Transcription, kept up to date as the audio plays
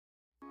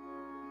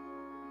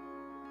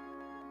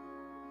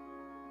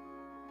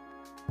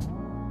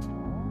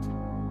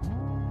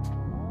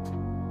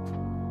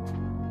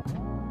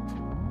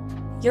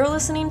You're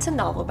listening to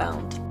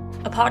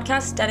Novelbound, a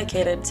podcast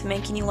dedicated to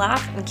making you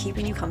laugh and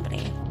keeping you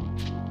company.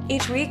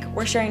 Each week,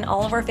 we're sharing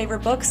all of our favorite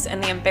books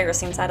and the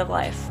embarrassing side of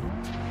life.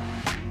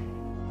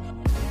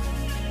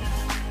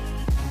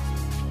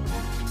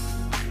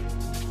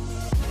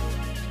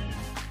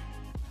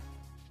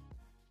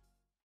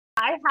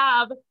 I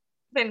have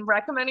been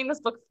recommending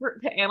this book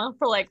to Anna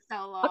for like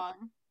so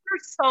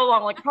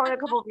long, like probably a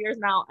couple of years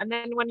now. And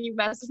then when you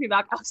messaged me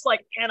back, I was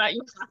like, Anna,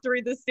 you have to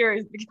read this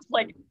series because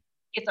like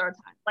it's our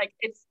time. Like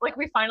it's like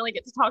we finally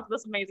get to talk to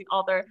this amazing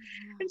author.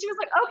 And she was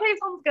like, okay,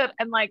 sounds good.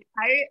 And like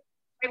I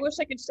wish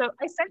I could show.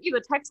 I sent you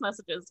the text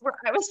messages where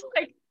I was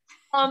like,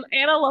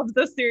 Anna loves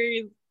this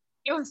series.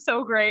 It was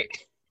so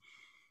great.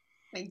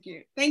 Thank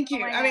you.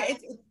 I mean,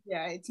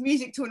 it's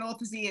music to an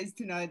author's ears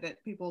to know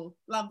that people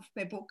love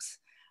their books.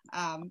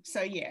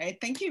 So yeah,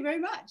 thank you very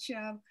much.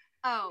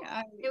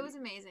 It was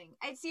amazing.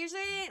 It's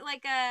usually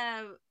like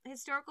a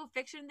historical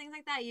fiction, things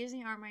like that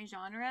usually aren't my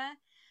genre,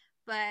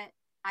 but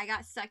I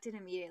got sucked in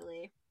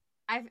immediately.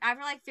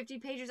 After like 50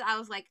 pages, I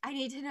was like, I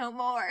need to know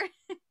more.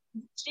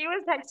 She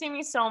was texting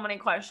me so many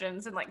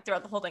questions and like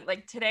throughout the whole thing.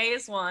 Like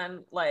today's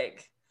one,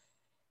 like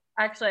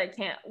actually I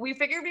can't. We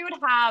figured we would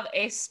have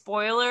a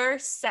spoiler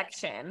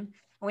section and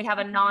we'd have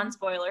a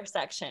non-spoiler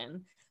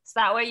section. So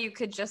that way you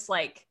could just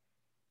like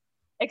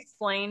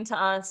explain to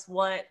us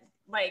what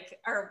like,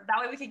 or that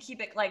way we could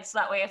keep it like, so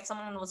that way if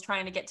someone was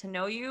trying to get to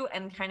know you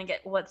and kind of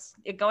get what's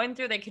going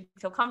through, they could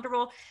feel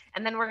comfortable.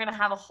 And then we're going to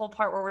have a whole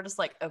part where we're just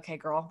like, okay,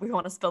 girl, we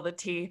want to spill the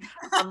tea.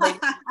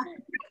 Like,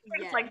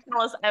 just like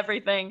tell us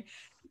everything.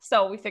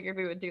 So we figured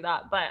we would do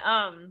that. But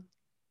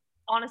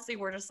honestly,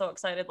 we're just so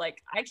excited.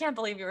 Like, I can't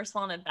believe you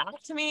responded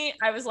back to me.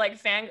 I was like,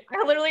 I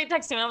literally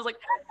texted him. I was like,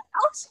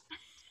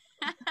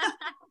 ouch.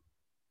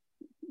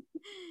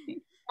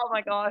 Oh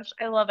my gosh,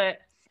 I love it.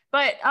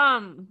 But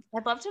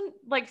I'd love to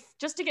like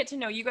just to get to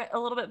know you guys a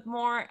little bit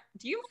more.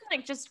 Do you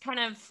like just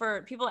kind of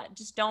for people that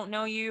just don't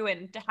know you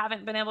and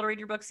haven't been able to read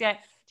your books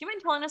yet, do you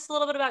mind telling us a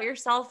little bit about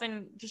yourself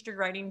and just your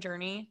writing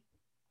journey?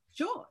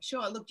 Sure.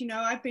 Look,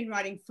 I've been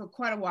writing for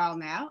quite a while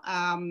now,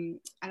 and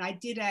I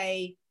did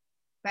a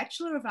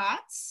Bachelor of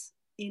Arts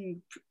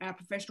in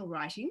professional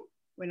writing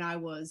when I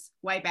was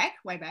way back,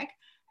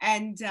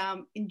 and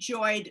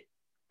enjoyed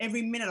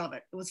every minute of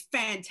it. It was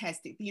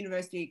fantastic. The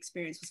university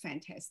experience was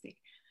fantastic.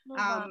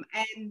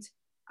 And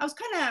I was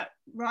kind of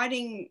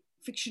writing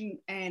fiction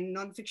and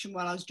non-fiction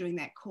while I was doing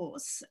that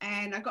course,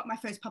 and I got my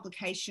first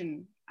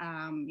publication,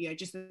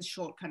 just a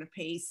short kind of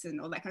piece and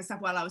all that kind of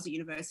stuff while I was at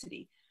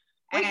university.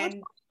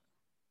 Wait,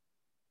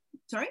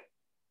 sorry,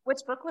 which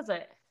book was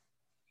it?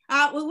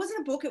 Well, it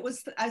wasn't a book, it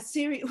was a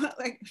series.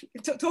 Like,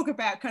 talk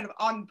about kind of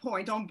on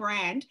point, on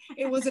brand.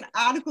 It was an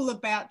article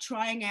about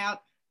trying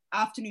out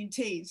afternoon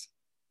teas.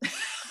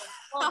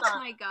 Oh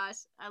my gosh,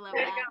 I love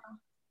that.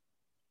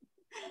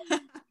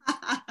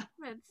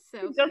 That's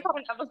so just had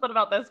an episode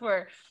about this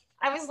where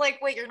I was like,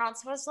 wait, you're not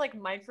supposed to like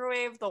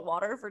microwave the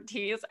water for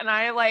teas, and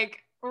I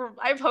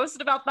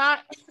posted about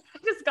that. I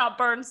just got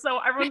burned, so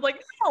everyone's like,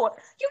 no,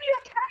 you need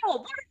a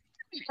kettle.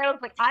 I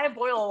was like, I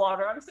boil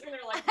water. I'm sitting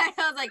there like, I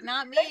was like,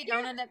 not me.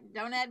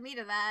 Don't add me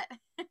to that.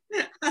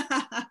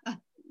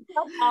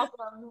 That's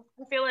awesome.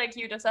 I feel like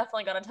you just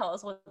definitely got to tell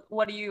us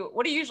what do you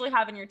usually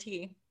have in your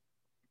tea?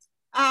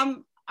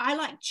 I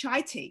like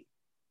chai tea.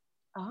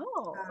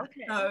 Oh,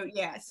 okay.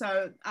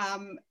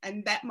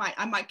 And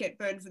I might get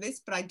burned for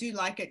this, but I do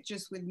like it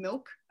just with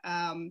milk.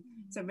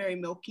 So very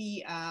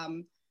milky.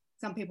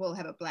 Some people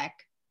have a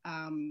black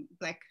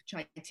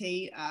chai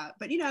tea,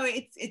 but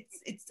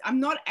it's I'm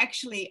not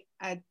actually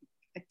a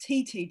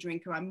tea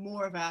drinker. I'm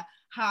more of a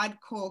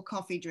hardcore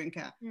coffee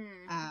drinker.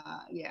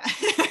 Yeah.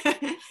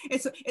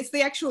 it's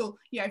the actual,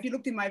 if you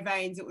looked in my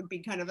veins, it would be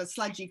kind of a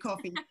sludgy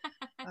coffee.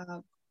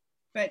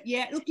 But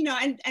yeah, look,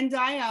 and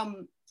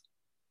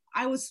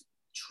I was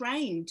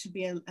trained to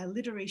be a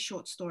literary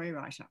short story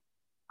writer.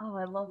 Oh,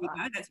 I love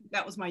that.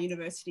 That was my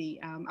university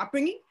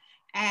upbringing,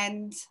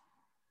 and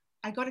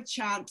I got a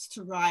chance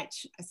to write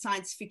a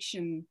science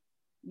fiction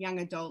young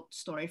adult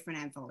story for an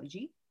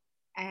anthology.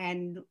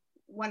 And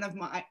one of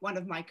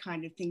my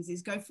kind of things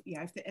is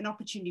if an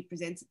opportunity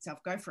presents itself,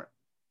 go for it.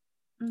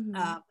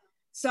 Mm-hmm.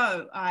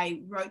 So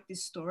I wrote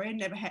this story,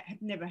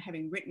 never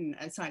having written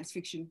a science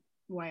fiction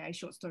YA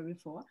short story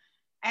before,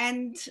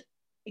 and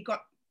it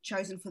got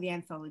chosen for the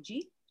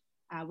anthology,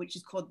 which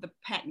is called The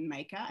Pattern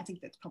Maker. I think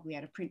that's probably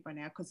out of print by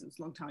now because it was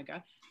a long time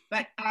ago.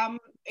 But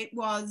it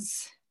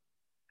was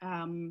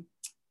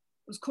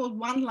called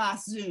One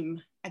Last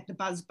Zoom at the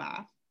Buzz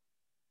Bar.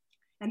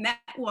 And that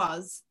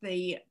was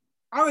the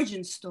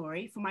origin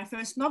story for my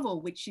first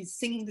novel, which is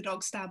Singing the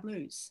Dog Star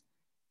Blues.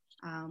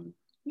 And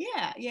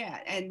out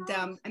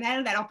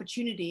of that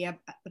opportunity,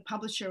 the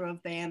publisher of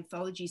the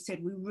anthology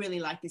said, we really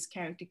like this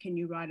character. Can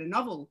you write a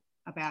novel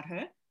about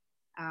her?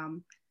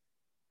 And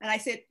I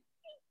said,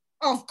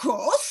 of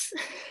course.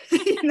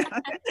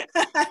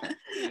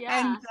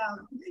 Yeah.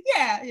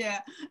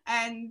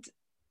 And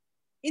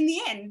in the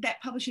end,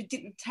 that publisher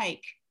didn't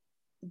take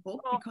the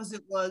book because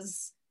it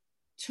was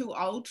too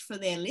old for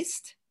their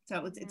list.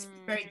 So it's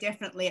very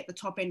definitely at the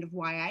top end of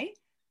YA.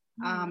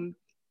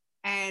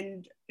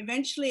 And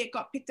eventually it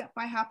got picked up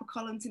by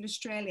HarperCollins in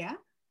Australia,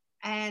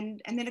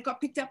 and then it got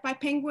picked up by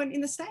Penguin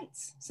in the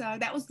States. So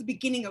that was the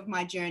beginning of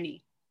my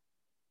journey.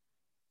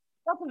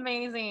 That's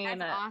amazing.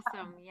 That's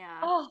awesome. Yeah.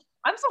 Oh,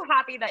 I'm so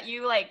happy that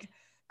you like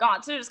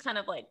got to just kind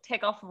of like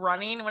take off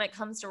running when it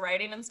comes to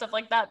writing and stuff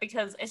like that,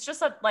 because it's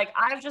just like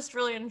I've just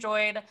really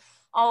enjoyed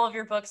all of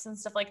your books and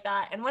stuff like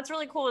that. And what's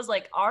really cool is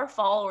like our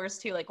followers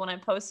too, like when I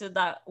posted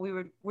that we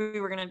were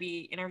going to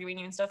be interviewing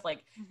you and stuff,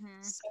 like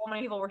so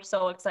many people were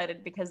so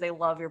excited because they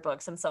love your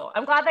books. And so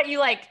I'm glad that you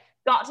like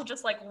got to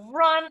just like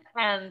run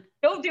and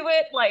go do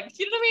it. Like,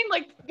 you know what I mean?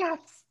 Like, yes,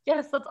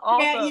 that's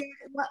awesome. Yeah.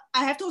 Well,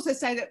 I have to also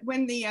say that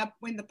when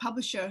the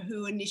publisher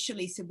who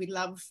initially said we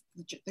love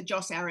the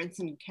Joss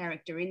Aronson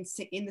character in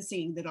the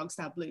Singing the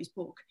Dogstar Blues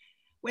book,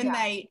 when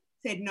they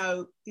said,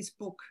 no, this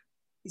book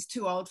is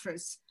too old for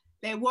us,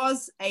 there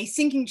was a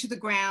sinking to the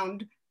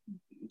ground,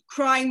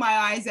 crying my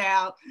eyes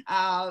out,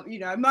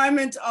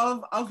 moment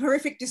of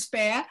horrific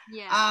despair.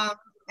 Yeah.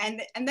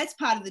 And that's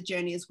part of the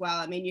journey as well.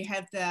 I mean, you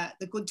have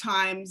the good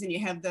times and you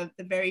have the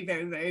very,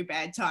 very, very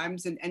bad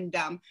times. And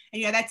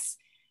that's,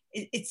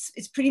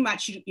 it's pretty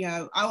much,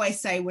 I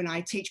always say when I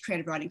teach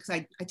creative writing,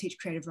 because I teach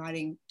creative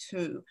writing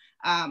too,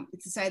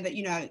 it's to say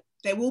that,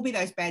 there will be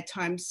those bad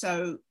times.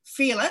 So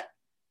feel it,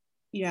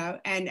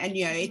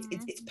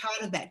 it's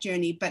part of that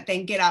journey, but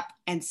then get up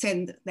and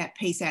send that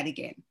piece out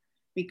again,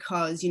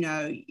 because,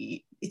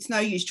 it's no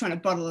use trying to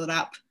bottle it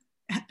up,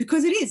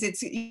 because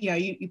it's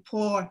you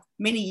pour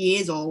many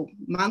years or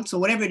months or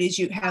whatever it is,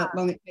 how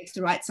long it takes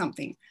to write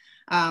something.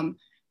 And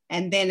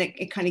then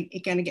it kind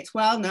of gets,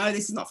 well, no,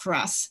 this is not for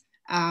us.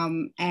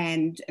 And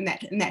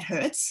that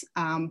hurts.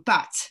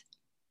 But,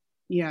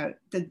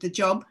 the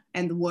job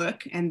and the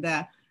work and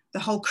the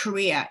whole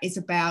career is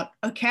about,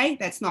 okay,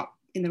 that's not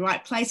in the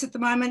right place at the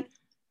moment.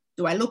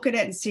 Do I look at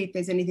it and see if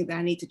there's anything that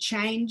I need to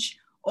change,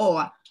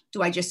 or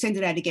do I just send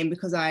it out again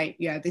because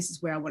this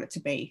is where I want it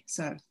to be?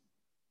 So,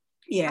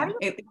 yeah. How do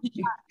you make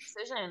that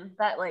decision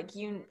that like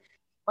you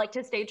like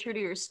to stay true to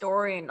your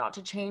story and not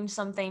to change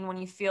something when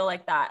you feel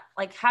like that?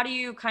 Like, how do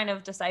you kind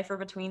of decipher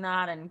between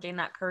that and gain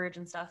that courage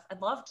and stuff?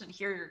 I'd love to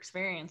hear your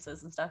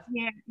experiences and stuff.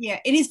 Yeah.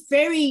 It is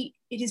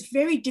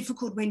very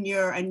difficult when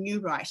you're a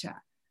new writer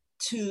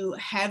to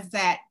have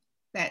that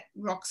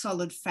rock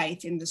solid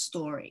faith in the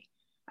story.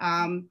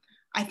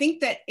 I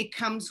think that it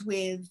comes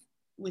with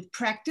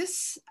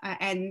practice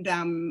and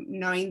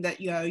knowing that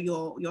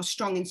you're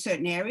strong in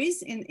certain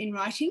areas in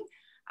writing.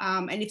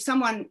 And if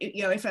someone,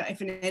 if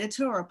an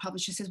editor or a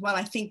publisher says, well,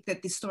 I think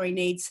that this story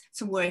needs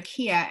some work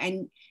here,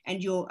 and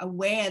you're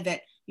aware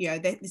that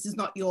that this is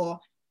not your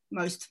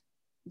most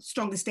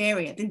strongest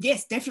area, then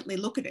yes, definitely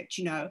look at it,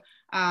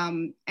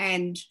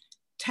 and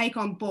take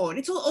on board.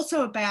 It's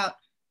also about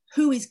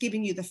who is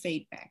giving you the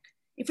feedback.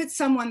 If it's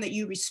someone that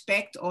you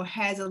respect or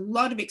has a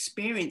lot of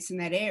experience in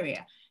that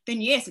area,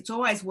 then yes, it's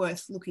always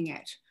worth looking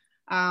at.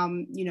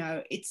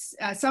 It's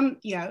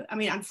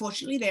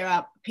unfortunately there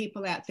are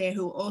people out there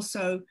who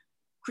also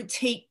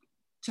critique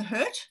to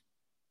hurt,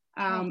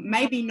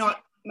 maybe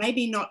not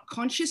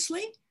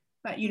consciously,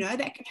 but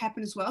that can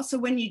happen as well. So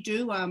when you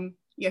do,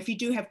 if you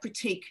do have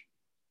critique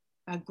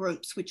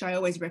groups, which I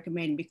always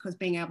recommend, because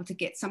being able to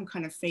get some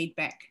kind of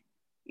feedback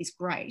is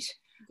great.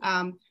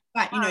 But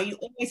you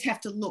always have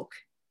to look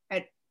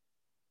at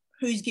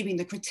who's giving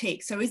the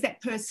critique. So is that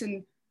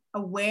person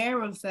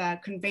aware of the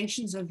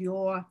conventions of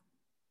your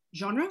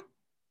genre?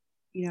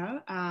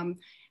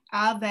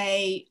 Are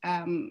they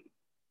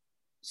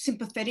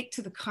sympathetic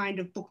to the kind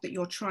of book that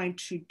you're trying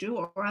to do,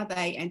 or are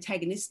they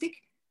antagonistic?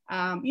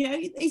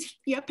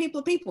 People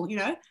are people,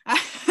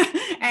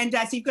 and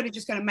so you've got to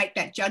just make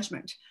that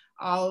judgment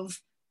of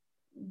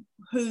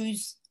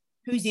whose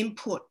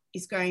input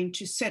is going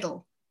to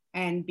settle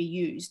and be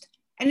used.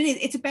 And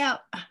it's about,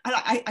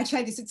 I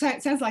say this, it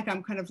sounds like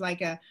I'm kind of like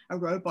a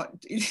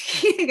robot.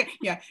 You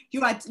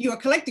are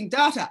collecting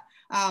data,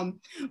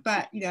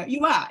 but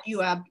you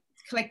are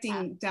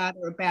collecting data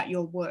about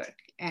your work,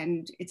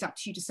 and it's up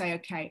to you to say,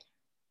 okay,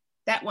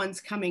 that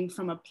one's coming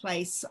from a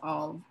place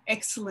of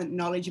excellent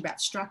knowledge about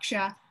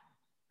structure,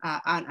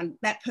 and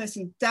that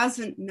person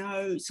doesn't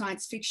know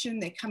science fiction.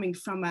 They're coming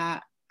from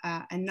a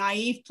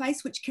naive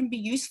place, which can be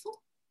useful,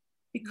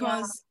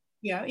 because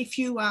if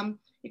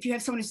you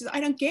have someone who says, I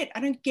don't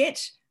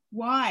get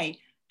why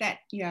that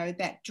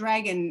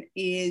dragon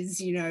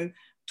is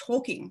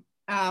talking,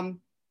 then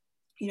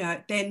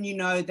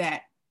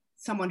that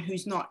someone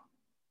who's not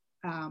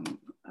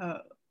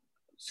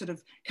sort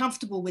of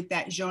comfortable with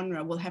that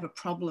genre will have a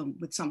problem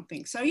with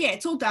something. So yeah,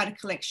 it's all data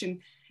collection,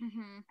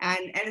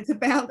 and it's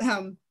about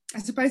I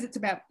suppose it's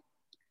about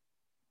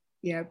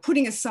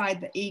putting aside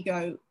the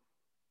ego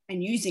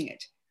and using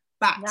it,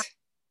 but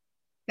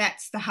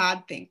that's the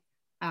hard thing.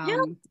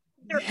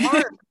 Your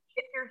heart,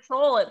 it's your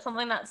soul. It's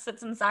something that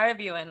sits inside of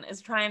you and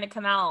is trying to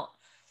come out.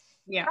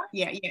 Yeah.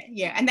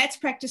 And that's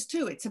practice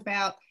too. It's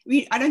about,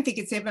 I don't think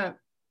it's ever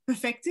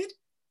perfected.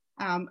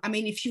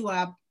 If you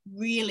are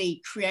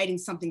really creating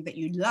something that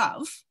you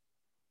love,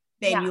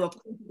 then Yeah. you're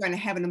going to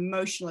have an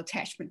emotional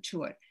attachment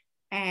to it.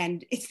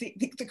 And it's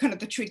the kind of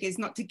the trick is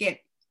not to get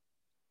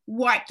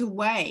wiped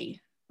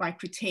away by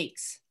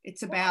critiques.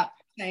 It's about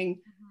saying,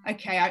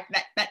 okay,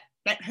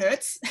 that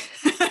hurts.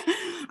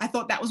 I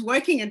thought that was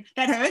working and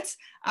that hurts.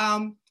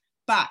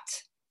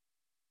 But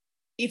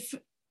if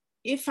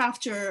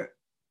after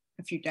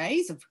a few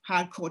days of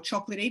hardcore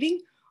chocolate eating,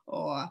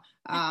 or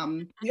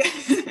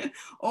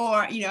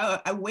or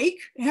a week,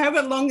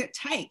 however long it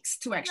takes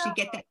to actually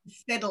get that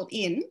settled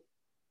in,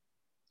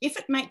 if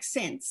it makes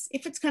sense,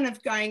 if it's kind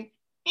of going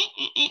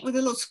with a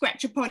little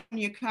scratch upon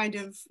your kind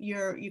of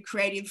your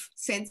creative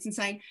sense and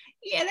saying,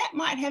 yeah, that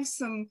might have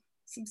some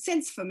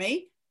sense for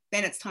me,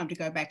 then it's time to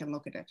go back and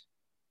look at it.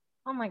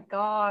 Oh my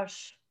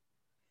gosh.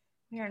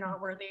 We are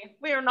not worthy.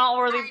 We are not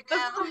worthy. This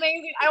is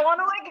amazing. I want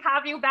to like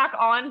have you back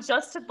on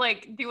just to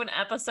like do an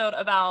episode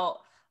about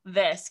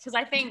this, because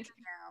I think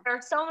there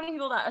are so many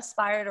people that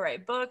aspire to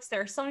write books.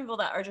 There are so many people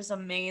that are just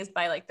amazed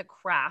by like the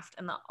craft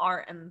and the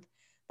art and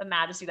the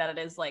majesty that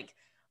it is. Like,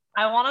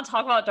 I want to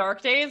talk about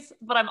Dark Days,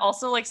 but I'm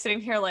also like sitting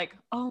here like,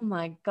 oh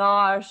my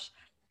gosh,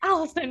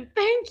 Allison,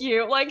 thank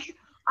you. Like,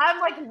 I'm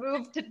like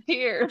moved to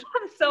tears.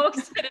 I'm so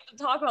excited to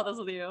talk about this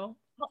with you.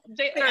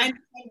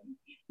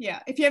 Yeah,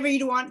 if you ever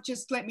want,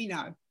 just let me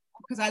know,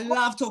 because I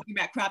love talking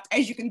about craft,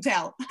 as you can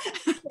tell.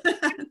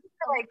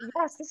 Like,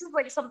 yes, this is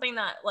like something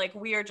that like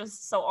we are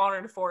just so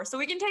honored for. So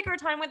we can take our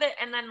time with it,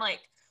 and then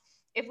like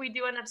if we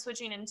do end up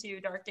switching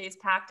into Dark Days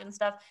Pact and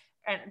stuff,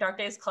 and Dark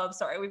Days Club,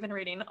 sorry, we've been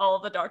reading all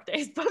of the Dark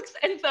Days books,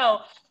 and so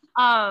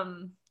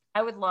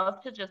I would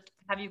love to just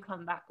have you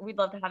come back. We'd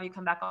love to have you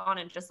come back on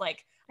and just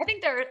like, I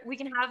think we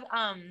can have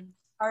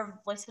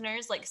our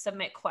listeners like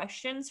submit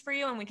questions for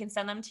you, and we can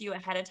send them to you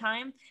ahead of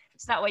time,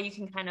 so that way you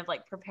can kind of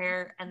like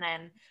prepare. And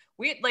then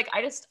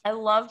I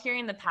love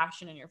hearing the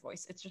passion in your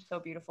voice. It's just so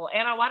beautiful.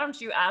 Anna, why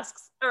don't you ask,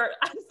 or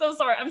I'm so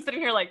sorry, I'm sitting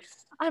here like,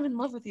 I'm in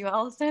love with you,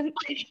 Allison.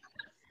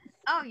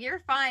 Oh,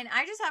 you're fine.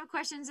 I just have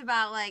questions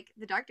about like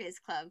the Dark Days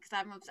Club, because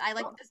I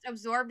like just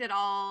absorbed it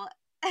all,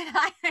 and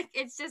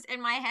it's just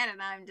in my head,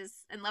 and I'm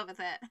just in love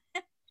with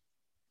it.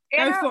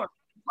 Anna, go for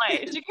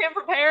it. She came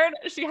prepared.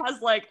 She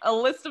has like a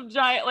list of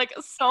like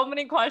so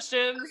many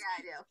questions. Oh, yeah,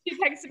 I do. She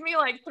texted me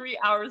like 3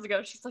 hours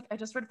ago. She's like, I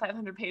just read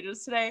 500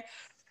 pages today,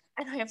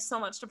 and I have so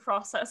much to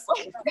process.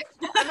 Like,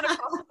 I'm gonna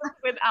process this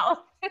with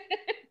Allison.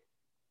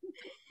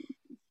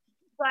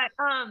 But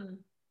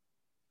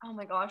oh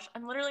my gosh,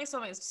 I'm literally so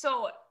amazed.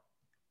 So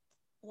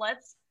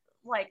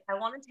I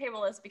want to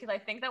table this, because I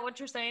think that what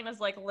you're saying is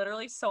like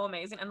literally so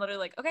amazing. I'm literally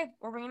like, okay,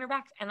 we're bringing her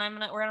back, and we're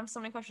gonna have so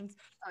many questions.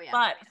 Oh yeah.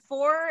 But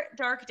for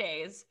Dark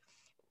Days,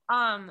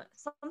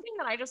 something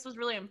that I just was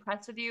really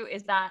impressed with you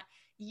is that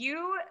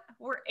you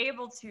were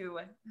able to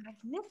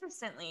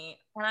magnificently,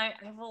 and I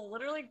will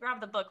literally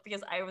grab the book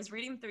because I was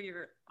reading through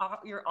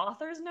your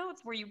author's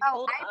notes where you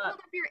pulled up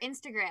your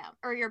Instagram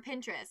or your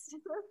Pinterest.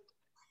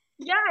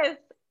 Yes.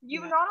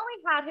 You not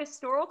only had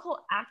historical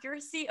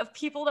accuracy of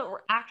people that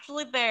were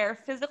actually there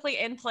physically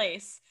in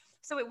place,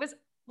 so it was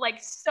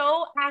like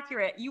so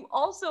accurate. You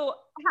also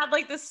had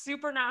like this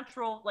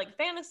supernatural like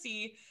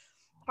fantasy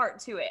part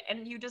to it,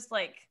 and you just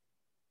like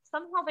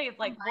somehow they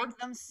like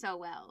worked them so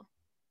well.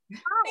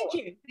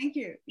 Thank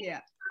you.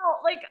 Yeah. So,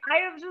 like, I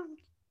have just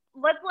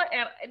let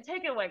Anna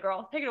take it away,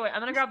 girl. Take it away. I'm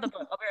gonna grab the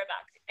book. I'll be right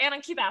back.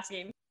 Anna, keep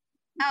asking.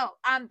 Oh,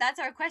 that's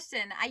our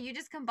question. You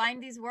just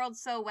combined these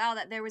worlds so well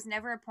that there was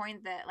never a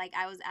point that like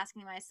I was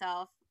asking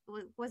myself,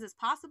 was this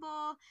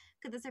possible?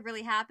 Could this have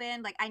really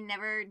happened? Like, I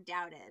never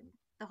doubted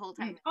the whole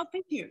time. Oh,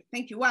 thank you.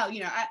 Well,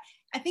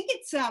 I think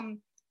it's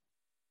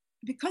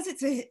because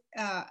it's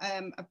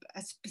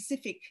a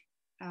specific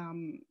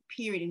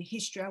period in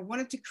history. I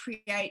wanted to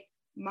create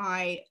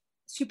my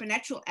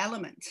supernatural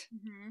element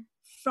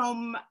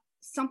from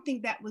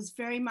something that was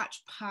very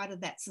much part of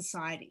that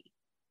society.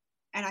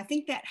 And I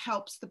think that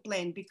helps the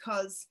blend,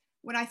 because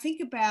when I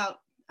think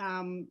about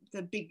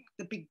the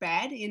big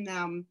bad in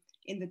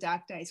the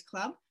Dark Days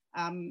Club,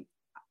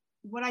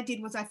 what I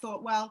did was I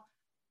thought, well,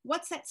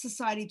 what's that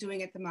society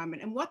doing at the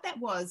moment? And what that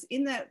was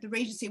in the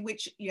Regency,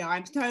 which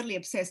I'm totally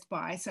obsessed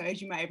by. So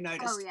as you may have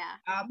noticed,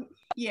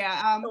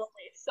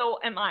 so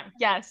am I.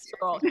 Yes,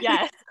 girl.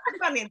 Yes.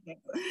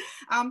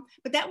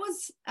 But that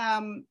was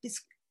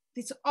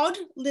this odd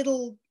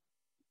little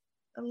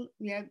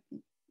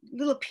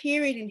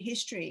period in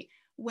history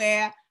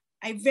where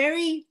a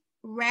very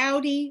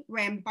rowdy,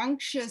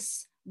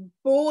 rambunctious,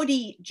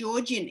 bawdy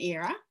Georgian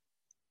era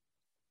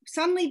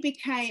suddenly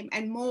became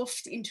and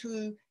morphed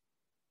into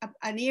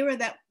an era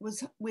that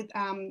was with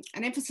an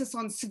emphasis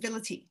on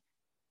civility,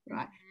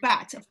 right?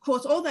 But of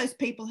course, all those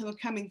people who were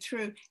coming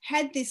through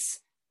had this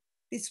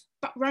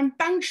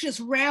rambunctious,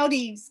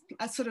 rowdy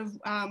sort of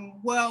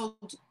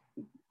world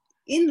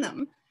in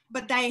them,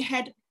 but they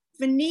had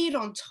veneered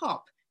on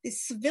top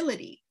this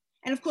civility.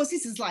 And of course,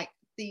 this is like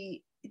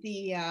the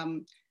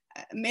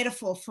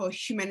metaphor for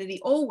humanity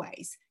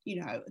always.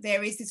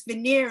 There is this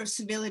veneer of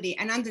civility,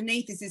 and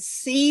underneath is this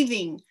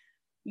seething,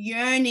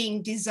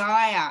 yearning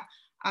desire.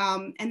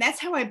 And that's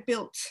how I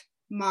built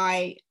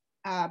my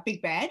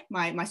big bad,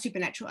 my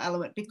supernatural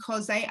element,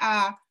 because they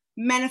are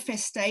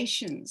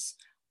manifestations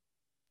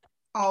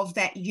of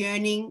that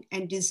yearning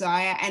and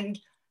desire and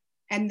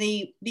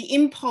the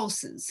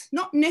impulses,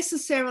 not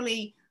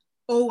necessarily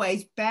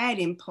always bad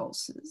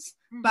impulses,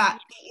 but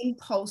the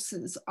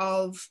impulses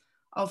of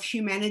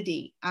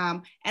humanity.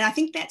 And I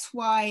think that's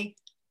why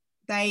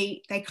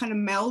they kind of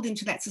meld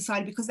into that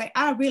society, because they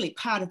are really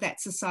part of that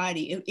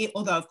society,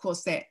 although of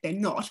course they're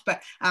not,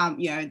 but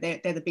you know,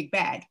 they're the big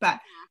bad,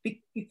 but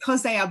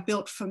because they are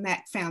built from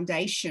that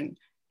foundation,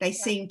 they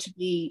seem to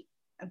be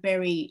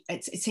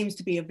it seems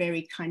to be a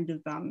very kind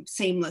of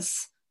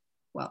seamless,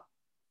 well,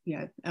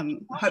 you know,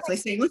 hopefully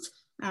seamless.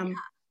 Even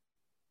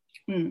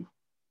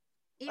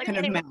kind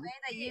of the way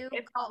that you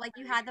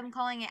you had them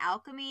calling it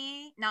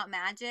alchemy, not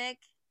magic,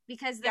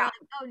 because they're like,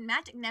 oh,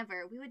 magic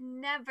never. We would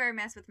never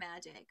mess with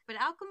magic. But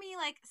alchemy,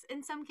 like,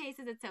 in some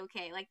cases, it's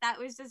okay. Like, that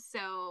was just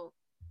so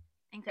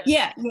incredible.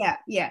 Yeah.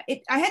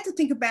 I had to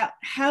think about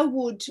how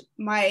would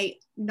my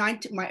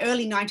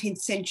early 19th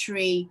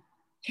century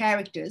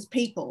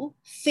people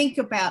think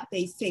about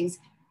these things,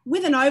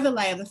 with an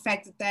overlay of the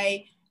fact that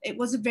it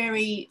was a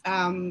very,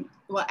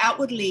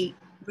 outwardly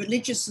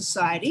religious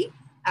society.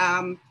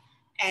 And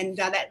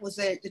that was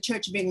the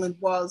Church of England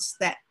was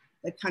the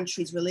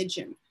country's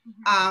religion.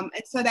 And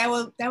so they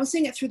were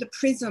seeing it through the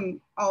prism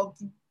of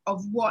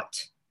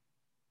what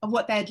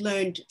they had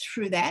learned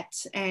through that,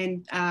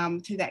 and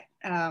through that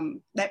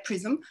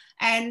prism,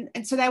 and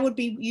so they would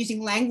be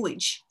using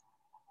language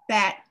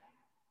that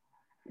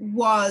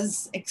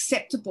was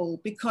acceptable,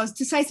 because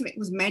to say something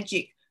was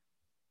magic,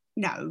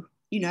 no,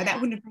 you know, that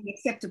wouldn't have been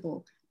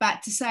acceptable.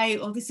 But to say,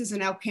 oh, this is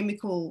an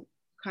alchemical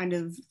kind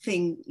of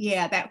thing,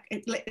 that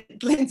it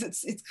lends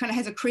it kind of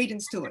has a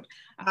credence to it.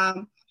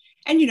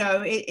 And you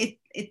know,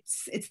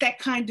 it's that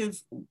kind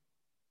of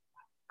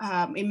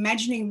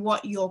imagining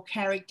what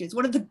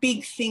are the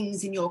big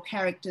things in your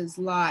characters'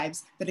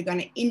 lives that are going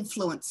to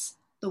influence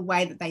the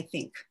way that they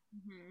think.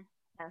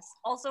 Yes.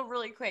 Also,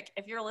 really quick,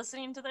 if you're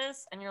listening to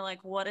this and you're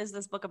like, what is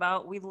this book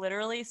about? We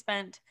literally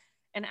spent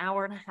an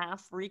hour and a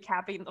half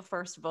recapping the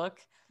first book,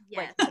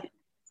 like the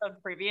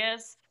episode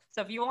previous.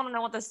 So if you want to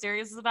know what this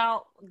series is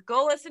about,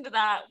 go listen to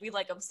that. We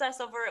like obsess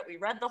over it. We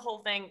read the whole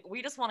thing.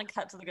 We just want to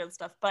cut to the good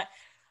stuff. But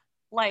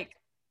like,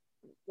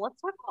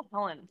 let's talk about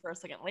Helen for a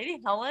second.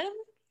 Lady Helen,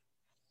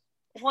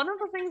 one of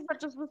the things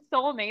that just was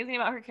so amazing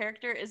about her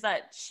character is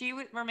that she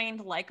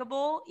remained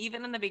likable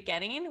even in the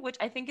beginning, which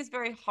I think is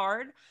very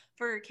hard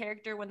for a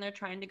character when they're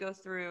trying to go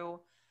through,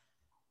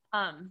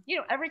 you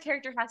know, every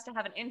character has to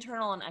have an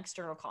internal and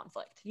external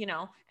conflict, you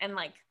know, and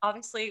like,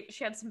 obviously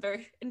she had some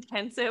very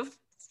intensive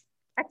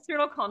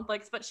external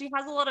conflicts, but she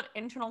has a lot of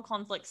internal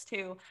conflicts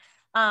too.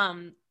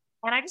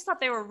 And I just thought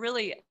they were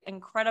really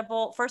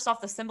incredible. First off,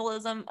 the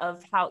symbolism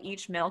of how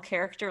each male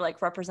character like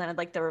represented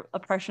like the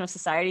oppression of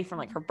society, from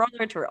like her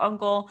brother to her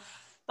uncle.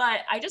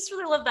 But I just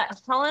really love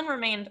that Helen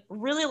remained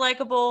really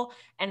likable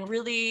and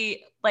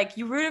really like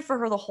you rooted for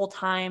her the whole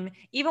time,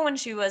 even when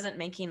she wasn't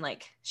making,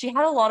 like, she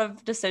had a lot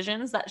of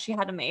decisions that she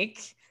had to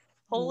make.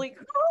 Holy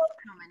crap.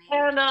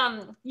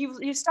 And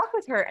you stuck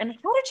with her. And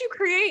how did you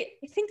create?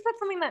 I think that's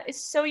something that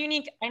is so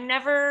unique. I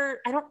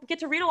don't get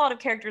to read a lot of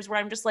characters where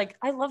I'm just like,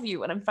 I love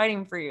you and I'm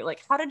fighting for you.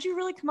 Like, how did you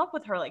really come up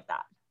with her like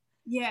that?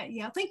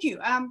 Yeah, thank you.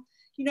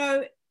 You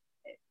know,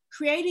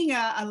 creating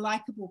a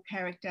likable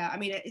character, I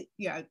mean,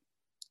 you know,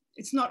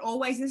 it's not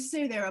always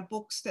necessary. There are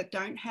books that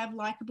don't have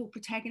likable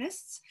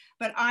protagonists,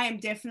 but I am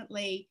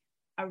definitely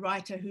a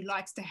writer who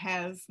likes to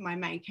have my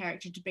main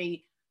character to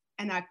be,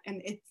 and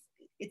it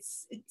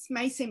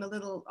may seem a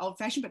little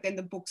old-fashioned, but then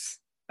the book's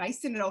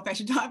based in an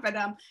old-fashioned type.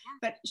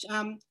 But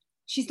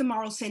she's the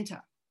moral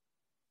center.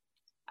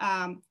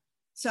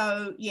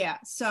 So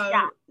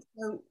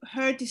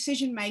her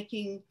decision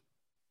making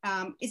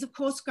is of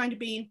course going to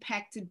be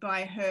impacted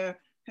by her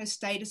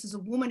status as a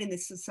woman in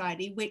this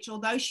society, which,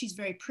 although she's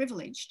very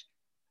privileged,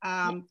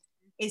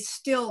 is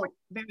still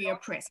very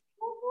oppressed.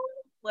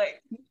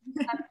 Like,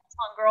 come on,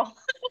 girl.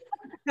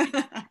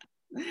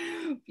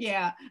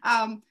 Yeah.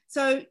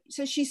 So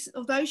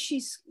although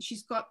she's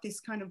got this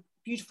kind of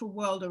beautiful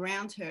world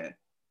around her,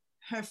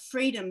 her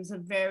freedoms are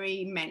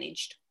very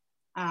managed,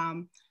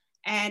 and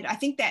I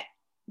think that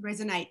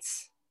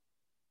resonates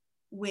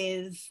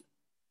with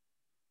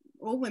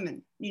all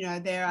women. You know,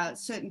 there are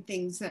certain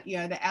things that, you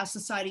know, that our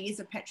society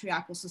is a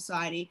patriarchal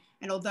society,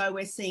 and although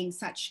we're seeing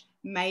such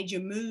major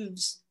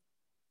moves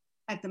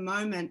at the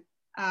moment,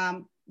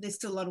 there's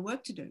still a lot of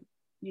work to do,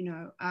 you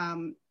know,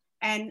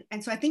 and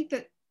so I think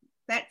that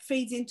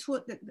feeds into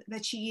it,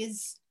 that she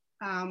is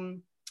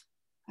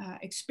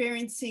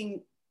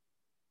experiencing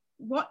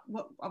what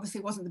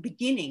obviously wasn't the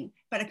beginning,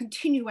 but a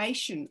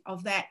continuation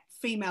of that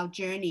female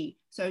journey.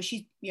 So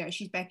she's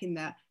back in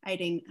the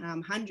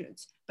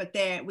 1800s, but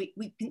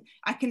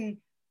I can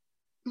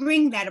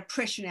bring that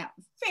oppression out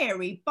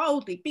very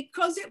boldly,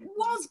 because it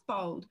was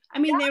bold. I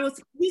mean, there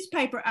was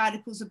newspaper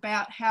articles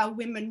about how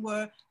women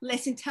were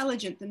less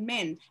intelligent than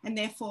men, and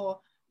therefore,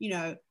 you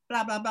know,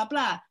 blah blah blah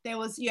blah. There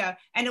was,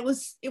 and it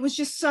was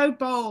just so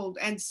bold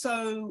and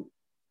so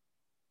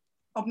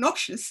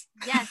obnoxious.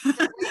 Yes, so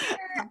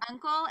her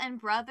uncle and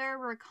brother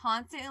were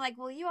constantly like,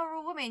 well, you are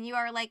a woman. You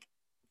are like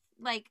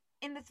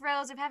in the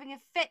throes of having a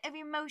fit of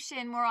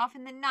emotion more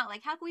often than not.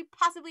 Like, how can we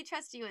possibly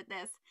trust you with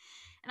this?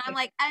 And I'm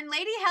like, and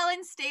Lady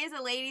Helen stays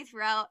a lady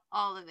throughout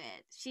all of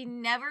it. She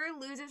never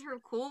loses her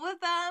cool with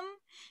them.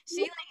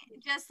 She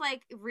like just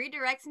like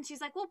redirects, and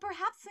she's like, well,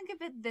 perhaps think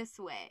of it this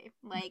way.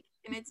 Like,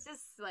 and it's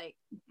just like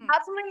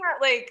that's something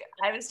that like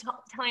I was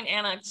telling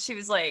Anna. She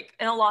was like,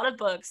 in a lot of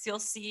books, you'll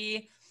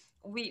see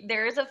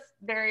there is a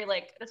very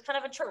like it's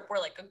kind of a trope where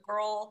like a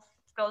girl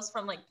goes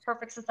from like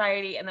perfect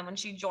society, and then when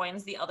she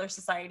joins the other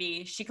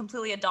society, she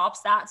completely adopts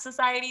that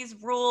society's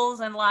rules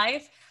and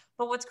life.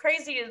 But what's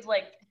crazy is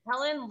like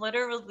Helen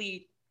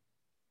literally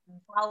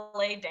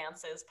ballet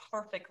dances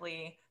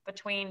perfectly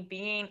between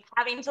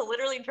having to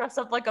literally dress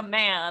up like a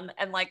man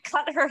and like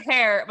cut her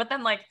hair, but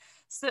then like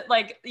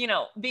like, you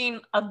know, being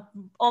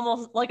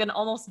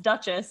almost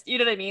duchess, you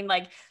know what I mean?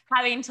 Like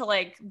having to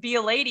like be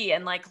a lady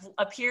and like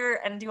appear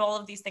and do all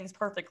of these things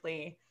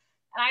perfectly.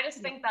 And I just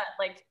think that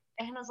like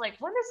Anna's like,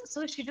 when is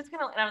so she just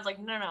gonna, and I was like,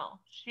 no,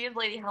 she is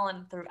Lady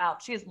Helen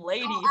throughout. She is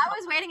Lady Helen. I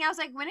was waiting. I was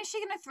like, when is she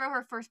gonna throw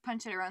her first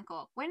punch at her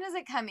uncle? When is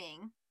it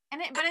coming?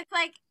 But it's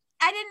like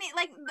I didn't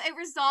like it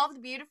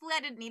resolved beautifully. I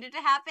didn't need it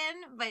to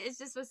happen, but it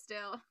just was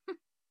still.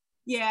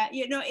 Yeah,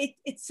 you know,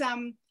 it's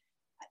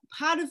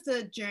part of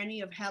the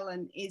journey of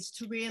Helen is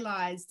to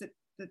realize that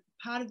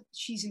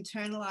she's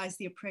internalized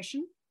the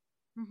oppression,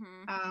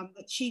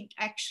 that she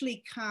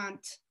actually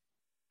can't.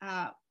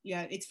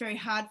 It's very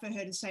hard for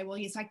her to say, well,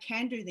 yes, I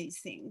can do these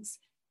things.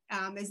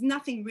 There's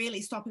nothing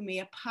really stopping me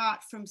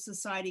apart from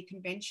society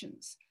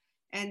conventions.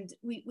 And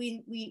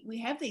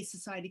we have these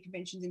society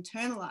conventions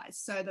internalized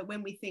so that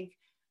when we think,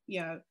 you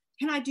know,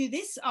 can I do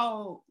this?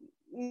 Oh,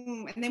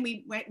 and then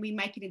we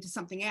make it into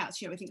something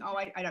else. You know, we think, oh,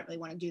 I don't really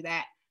want to do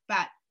that.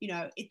 But, you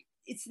know,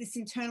 it's this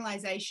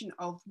internalization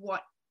of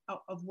what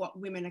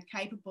women are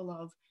capable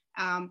of.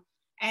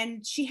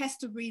 And she has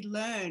to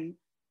relearn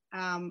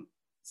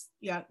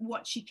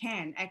what she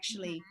can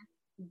actually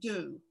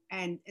do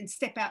and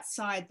step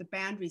outside the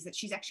boundaries that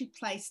she's actually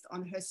placed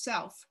on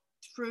herself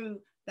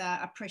through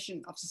the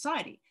oppression of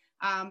society.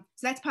 So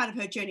that's part of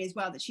her journey as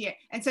well.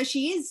 So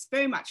she is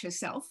very much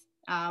herself.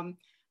 I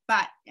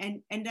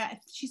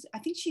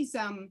think she's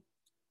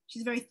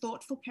a very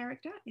thoughtful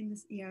character in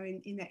this, you know,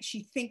 in that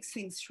she thinks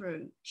things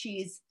through.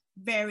 She is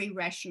very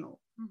rational,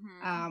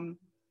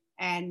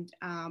 and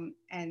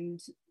the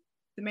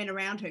men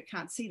around her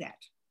can't see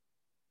that.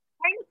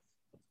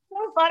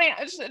 So funny.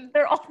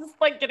 They're all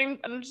just like getting,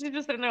 and she's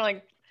just sitting there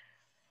like,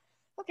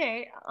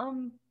 okay,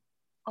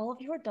 all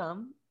of you are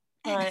dumb,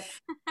 but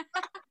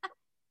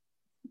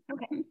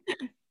okay.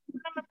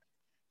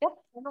 Yep,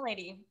 I'm a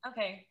lady.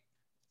 Okay.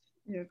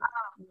 Yeah.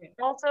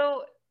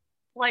 Also,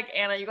 like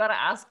Anna, you gotta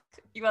ask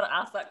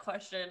that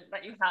question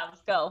that you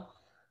have. Go.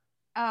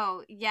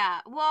 Oh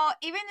yeah. Well,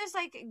 even just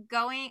like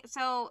going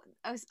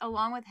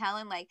along with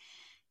Helen, like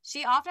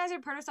she often has to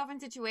put herself in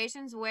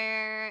situations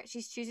where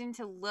she's choosing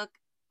to look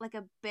like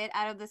a bit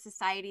out of the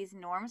society's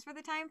norms for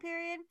the time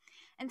period.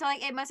 And so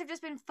like it must have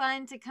just been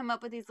fun to come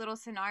up with these little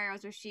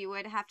scenarios where she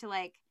would have to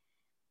like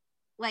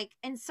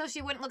and so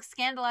she wouldn't look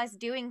scandalized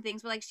doing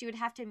things, but like she would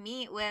have to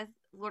meet with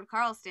Lord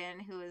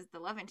Carlston, who is the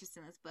love interest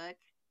in this book.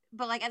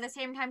 But like at the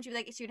same time she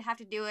would have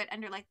to do it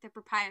under like the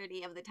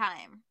propriety of the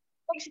time.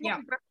 Like she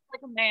didn't dress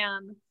like a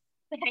man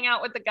to hang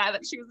out with the guy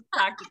that she was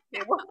attracted to.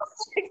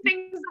 Like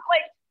things that,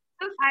 like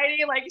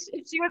society, like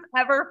if she was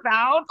ever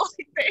found,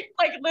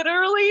 like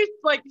literally,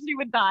 like she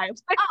would die.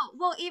 Oh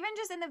well, even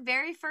just in the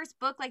very first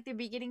book, like the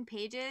beginning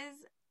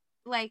pages,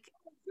 like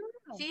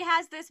she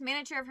has this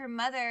miniature of her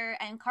mother,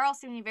 and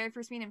Carlston, when you very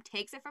first meet him,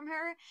 takes it from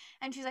her,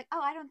 and she's like, "Oh,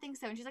 I don't think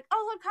so." And she's like,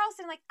 "Oh, Lord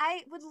Carlston, like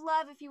I would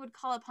love if you would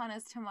call upon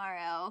us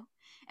tomorrow."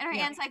 And her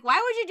aunt's like,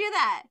 "Why would you do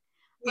that?"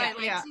 But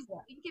she's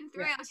thinking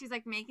through it. She's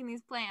like making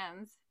these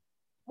plans.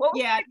 What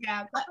was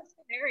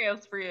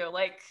scenarios for you?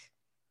 Like,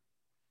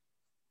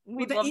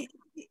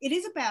 it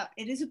is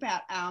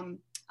about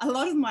a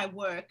lot of my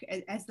work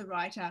as the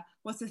writer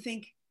was to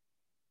think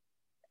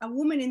a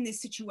woman in this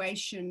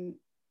situation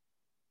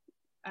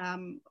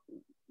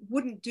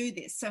wouldn't do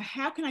this. So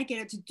how can I get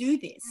her to do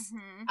this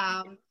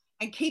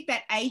and keep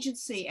that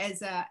agency as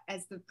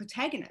the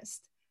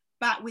protagonist,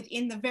 but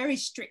within the very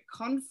strict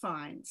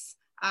confines.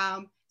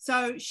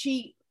 So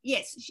she's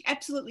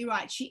absolutely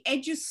right. She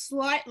edges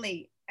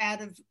slightly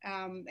out of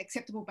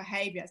acceptable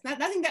behaviors.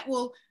 Nothing that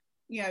will,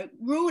 you know,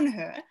 ruin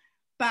her,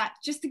 but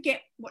just to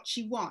get what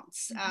she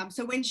wants.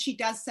 So when she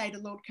does say to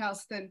Lord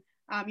Carlston,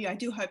 I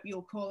do hope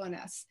you'll call on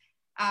us.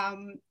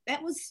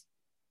 That was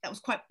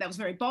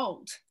very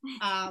bold.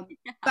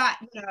 But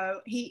you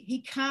know,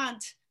 he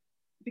can't,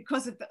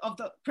 because of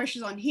the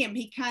pressures on him,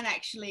 he can't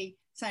actually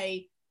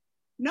say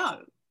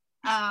no.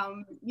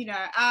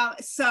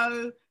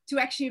 So to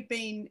actually have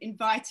been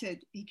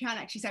invited, he can't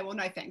actually say, well,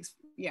 no, thanks.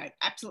 Yeah,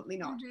 absolutely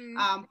not.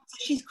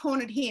 She's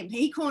cornered him.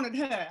 He cornered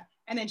her,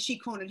 and then she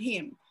cornered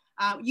him,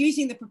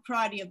 using the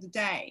propriety of the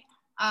day.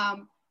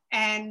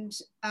 And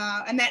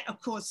that,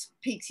 of course,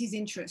 piques his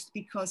interest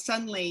because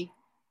suddenly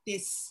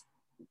this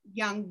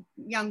young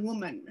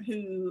woman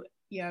who,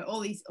 you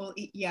know, he's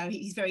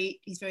very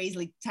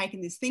easily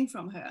taken this thing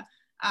from her,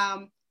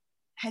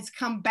 has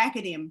come back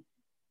at him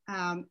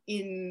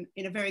in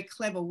a very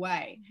clever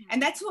way.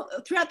 And that's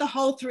what, throughout the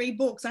whole 3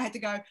 books, I had to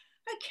go,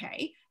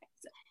 okay,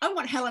 I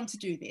want Helen to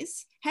do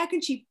this. How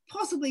can she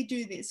possibly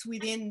do this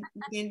within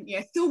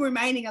still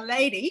remaining a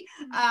lady?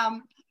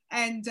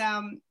 And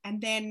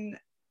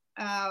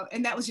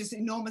that was just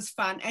enormous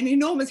fun and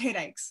enormous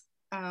headaches.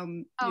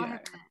 You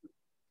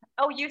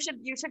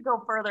should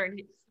go further.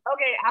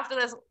 Okay, after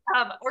this,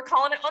 we're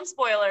calling it on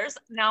spoilers.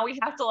 Now we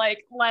have to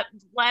like let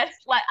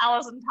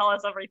Allison tell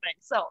us everything.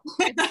 So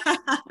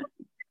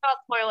about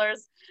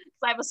spoilers,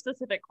 because I have a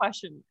specific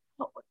question.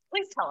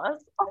 Please tell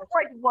us,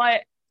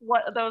 like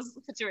what those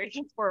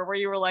situations were where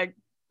you were like,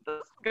 this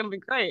is gonna be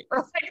great, or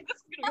like this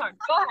is gonna be hard.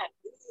 Go ahead.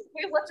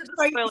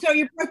 So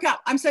you broke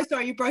up. I'm so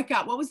sorry, you broke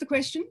up. What was the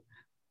question?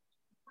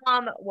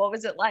 What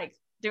was it like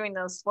doing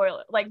those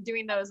Your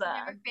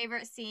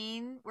favorite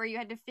scene where you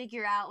had to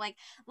figure out like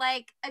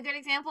a good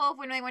example of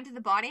when they went to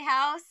the body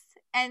house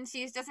and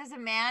she was just as a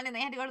man and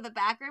they had to go to the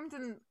back rooms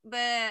and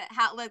the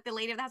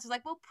lady of the house was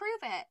like, well,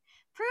 prove that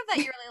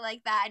you really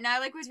like that. And I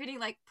was reading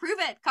like, prove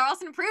it,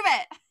 Carlson, prove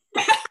it.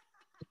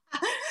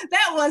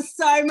 That was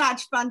so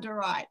much fun to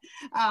write.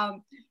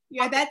 That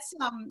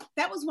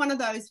was one of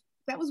those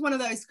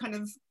kind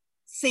of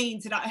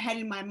scenes that I had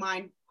in my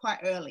mind quite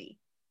early.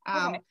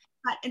 But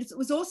it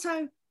was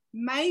also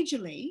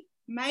majorly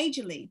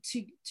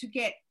to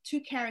get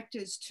 2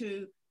 characters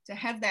to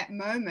have that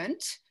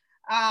moment.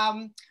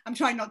 I'm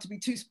trying not to be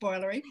too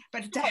spoilery,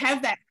 but to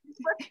have that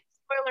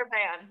spoiler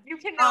ban. You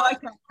can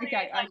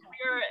okay.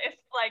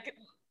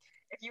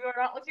 If you are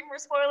not looking for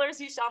spoilers,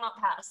 you shall not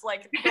pass.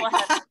 Like, go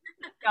ahead.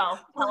 Go.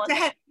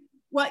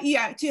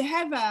 To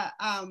have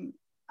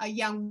a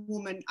young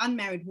woman,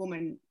 unmarried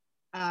woman,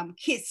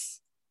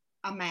 kiss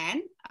a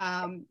man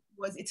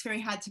it's very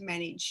hard to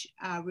manage,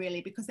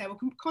 really, because they were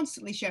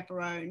constantly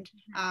chaperoned,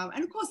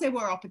 and of course there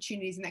were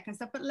opportunities and that kind of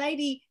stuff. But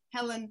Lady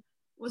Helen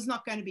was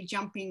not going to be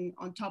jumping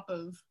on top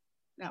of.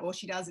 Well,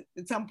 she does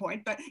at some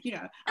point, but you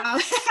know,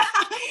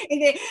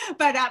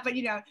 but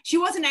you know, she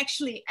wasn't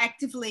actually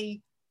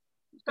actively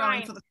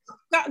going for the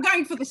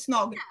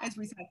snog, as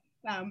we say,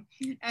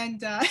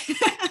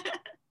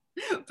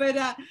 but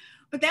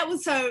that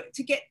was so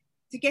to get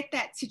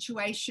that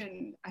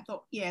situation. I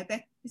thought, yeah,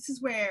 that this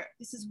is where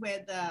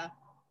the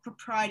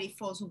propriety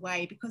falls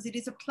away, because it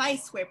is a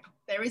place where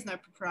there is no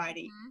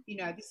propriety. You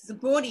know, this is a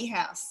bawdy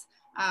house.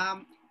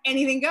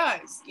 Anything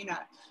goes. You know,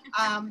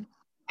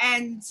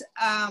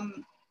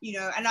 you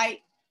know, and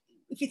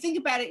if you think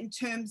about it in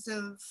terms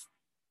of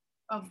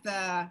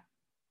the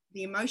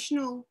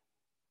emotional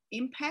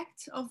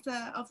impact of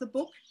the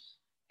book,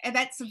 and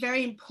that's a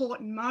very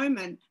important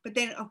moment. But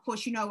then, of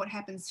course, you know what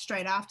happens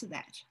straight after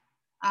that,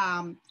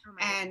 and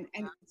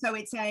so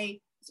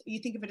you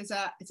think of it as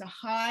a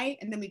high,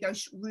 and then we go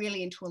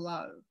really into a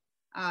low.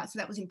 So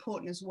that was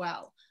important as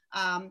well.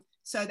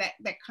 So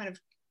that kind of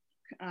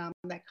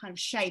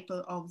shape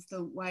of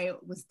the way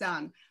it was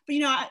done. But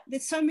you know,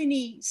 there's so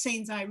many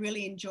scenes I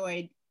really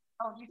enjoyed.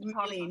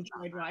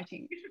 Enjoyed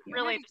writing.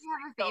 Really, did you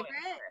have a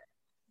favorite?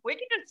 We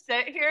can just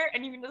sit here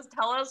and you can just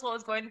tell us what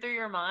was going through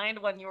your mind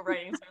when you were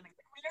writing something.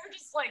 We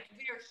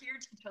are here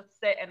to just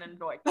sit and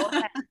enjoy. Go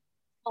ahead,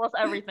 tell us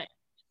everything.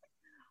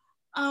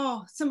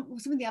 Oh, some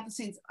of the other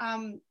scenes.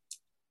 I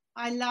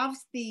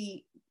loved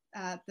the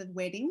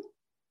wedding,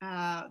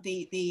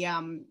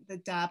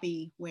 the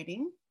Derby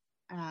wedding.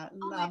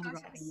 Loved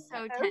writing.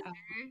 So tender.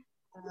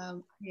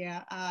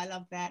 Yeah, I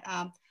love that.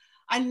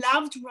 I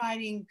loved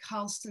writing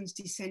Carlston's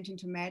descent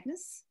into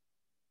madness.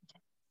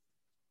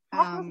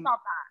 Talk to us about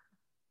that.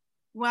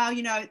 Well,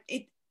 you know,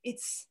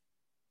 it's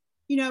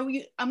you know,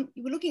 we're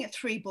looking at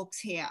 3 books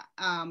here,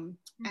 and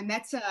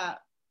that's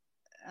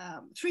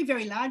 3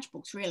 very large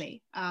books,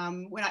 really.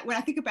 When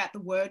I think about the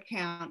word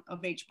count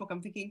of each book,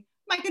 I'm thinking,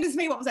 my goodness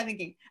me, what was I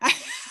thinking?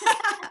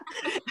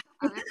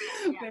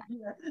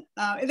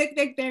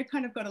 They're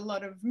kind of got a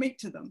lot of meat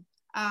to them.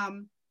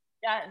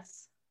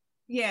 Yes.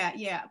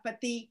 Yeah.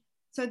 But the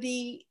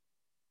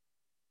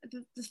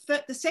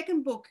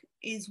second book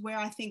is where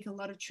I think a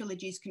lot of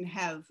trilogies can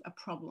have a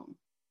problem,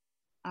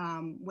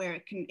 where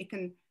it can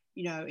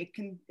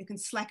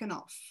slacken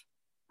off.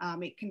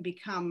 It can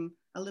become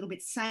a little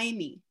bit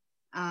samey.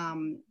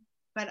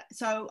 But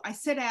so I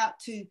set out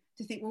to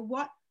think, well,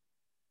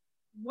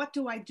 what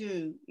do I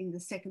do in the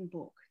second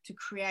book to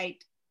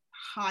create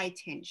high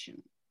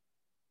tension?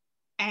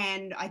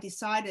 And I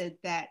decided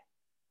that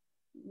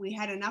we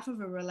had enough of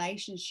a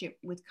relationship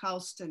with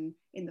Carlston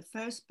in the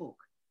first book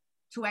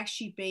to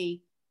actually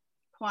be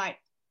quite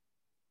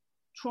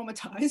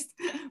traumatized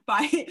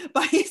by his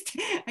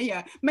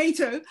me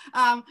too,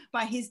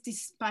 by his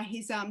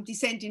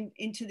descent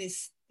into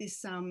this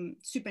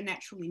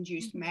supernatural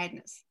induced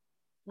madness.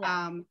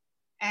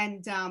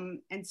 And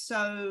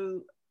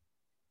so,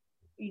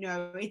 you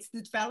know, it's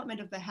the development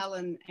of the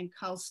Helen and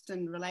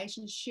Carlston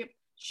relationship.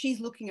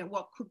 She's looking at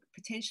what could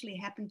potentially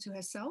happen to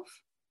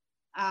herself,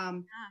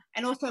 and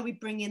also we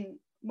bring in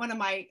one of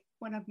my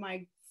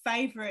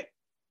favorite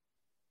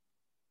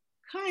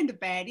kind of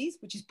baddies,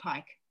 which is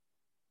Pike.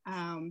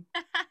 You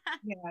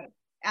know,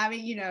 I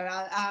mean, you know,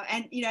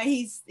 and you know,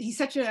 he's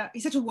such a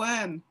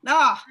worm.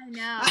 Oh. I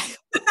know.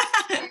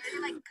 Very,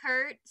 like,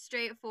 curt,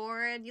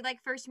 straightforward. You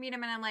like first meet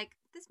him, and I'm like,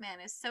 this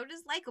man is so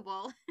just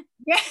likable.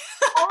 Yeah.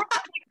 Or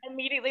like,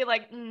 immediately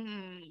like,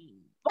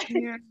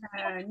 Yeah,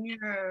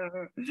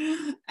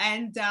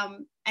 and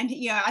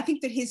yeah, I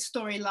think that his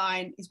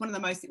storyline is one of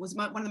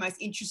the most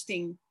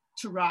interesting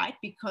to write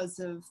because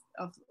of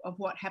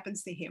what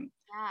happens to him.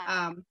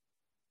 Yeah.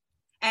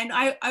 And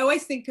I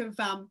always think of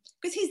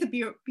because he's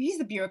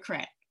the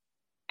bureaucrat,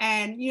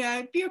 and you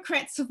know,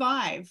 bureaucrats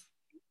survive.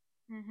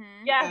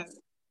 Mm-hmm. yes.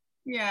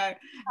 Yeah,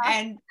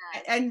 and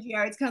you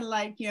know, it's kind of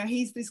like, you know,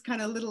 he's this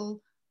kind of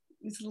little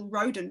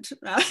rodent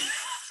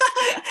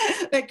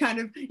that kind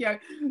of, you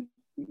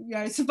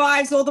know,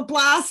 survives all the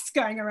blasts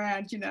going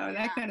around, you know, and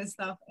that kind of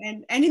stuff.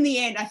 And in the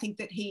end, I think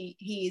that he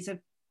is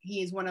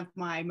one of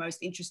my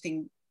most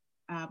interesting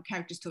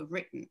characters to have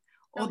written.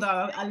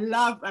 Although I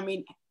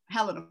mean,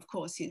 Helen, of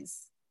course,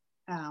 is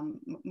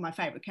my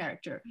favorite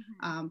character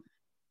to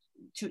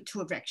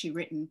have actually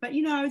written. But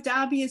you know,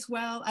 Darby as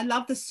well. I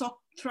love the sock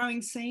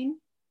throwing scene.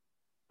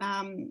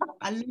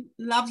 I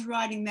loved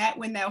writing that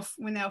when they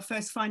were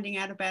first finding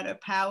out about her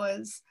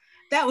powers.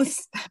 That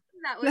was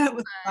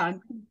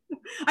fun.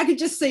 I could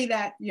just see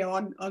that, you know,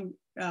 on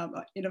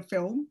in a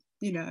film,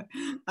 you know.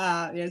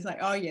 It's like,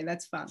 oh yeah,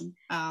 that's fun.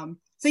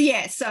 So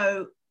yeah,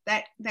 so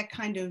that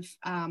kind of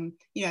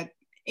you know,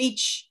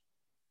 each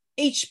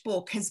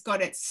book has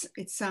got its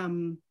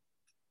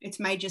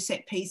major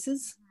set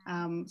pieces.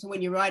 So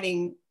when you're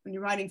writing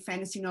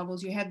fantasy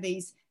novels, you have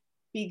these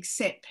big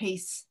set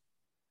piece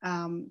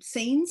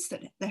scenes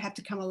that have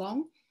to come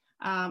along,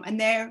 and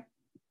they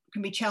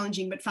can be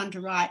challenging but fun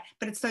to write.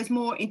 But it's those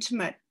more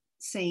intimate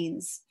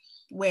scenes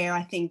where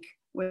I think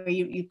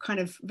you kind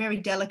of very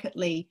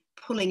delicately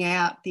pulling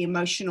out the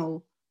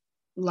emotional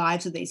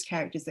lives of these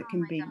characters that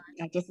can be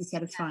just as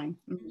satisfying.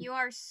 Yeah. You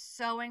are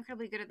so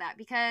incredibly good at that,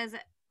 because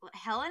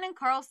Helen and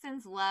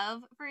Carlson's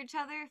love for each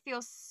other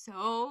feels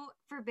so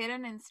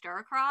forbidden and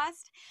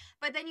star-crossed,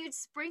 but then you'd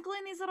sprinkle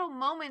in these little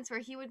moments where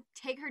he would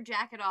take her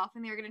jacket off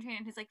and they were going to train,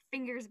 and his like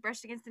fingers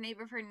brushed against the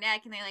nape of her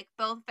neck, and they like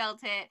both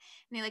felt it, and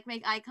they like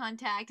make eye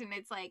contact, and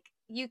it's like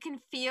you can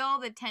feel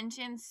the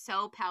tension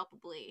so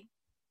palpably.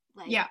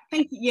 Like, yeah,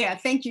 thank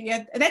you.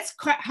 Yeah, that's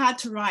quite hard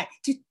to write.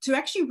 To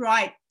actually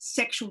write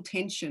sexual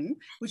tension,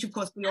 which of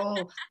course we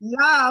all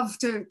love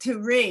to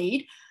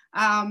read.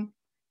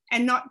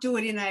 And not do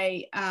it in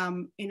a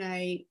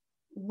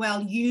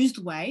well-used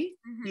way,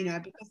 you know,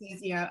 because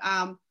there's, you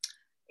know,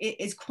 it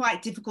is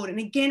quite difficult. And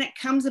again, it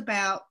comes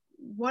about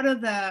what are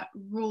the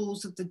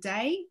rules of the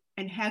day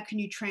and how can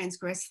you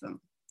transgress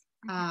them?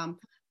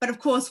 But of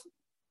course,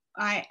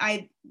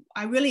 I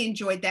really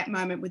enjoyed that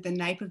moment with the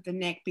nape of the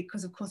neck,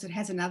 because of course it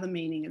has another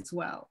meaning as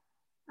well,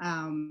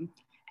 and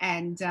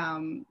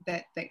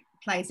that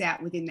plays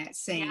out within that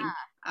scene.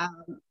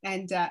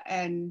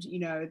 And you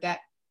know, that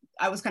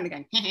I was kind of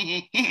going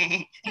as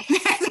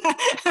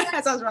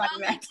I was writing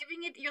that. Like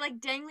giving it, you're like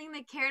dangling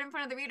the carrot in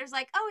front of the readers,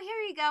 like, oh, here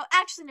you go.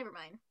 Actually, never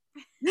mind.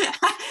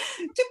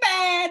 Too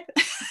bad.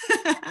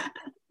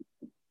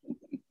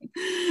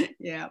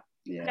 Yeah.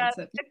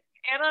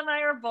 Anna and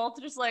I are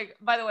both just like,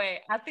 by the way,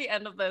 at the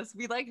end of this,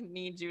 we like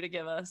need you to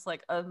give us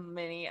like a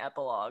mini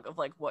epilogue of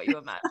like what you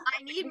imagine.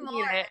 I need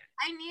more. I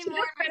need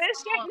more.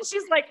 Finish it, and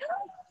she's like,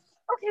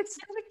 okay, it's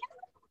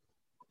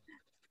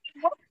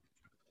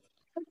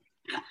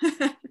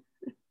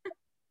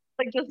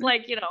like just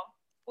like, you know,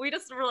 we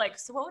just were like,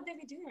 so what would they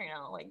be doing right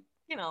now? Like,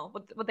 you know,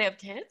 would they have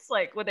kids?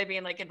 Like, would they be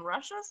in like in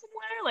Russia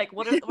somewhere? Like,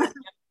 what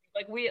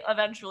like we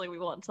eventually we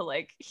want to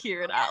like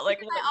hear it out.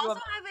 Like, I also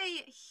have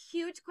a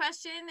huge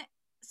question.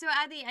 So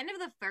at the end of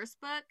the first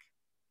book,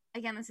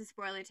 again, this is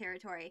spoiler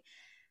territory,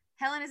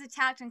 Helen is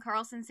attacked and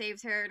Carlson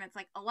saves her, and it's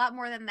like a lot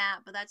more than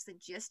that, but that's the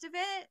gist of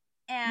it.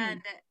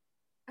 And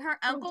her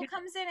uncle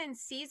comes in and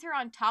sees her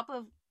on top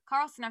of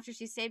Carlson after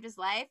she saved his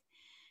life.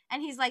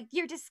 And he's like,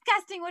 you're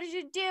disgusting. What did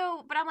you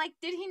do? But I'm like,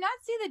 did he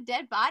not see the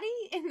dead body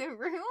in the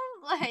room?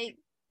 Like,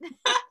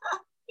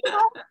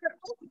 well,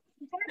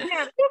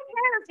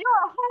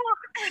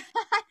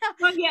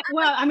 yeah.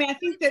 Well, I mean, I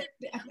think that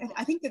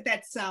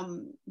that's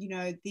you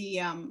know,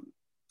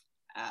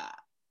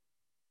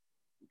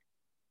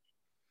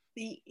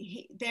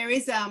 there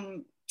is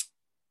a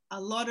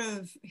lot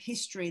of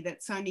history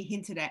that's only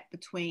hinted at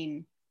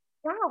between.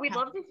 Wow, we'd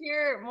love to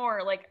hear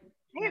more. Like,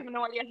 I have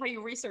no idea how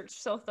you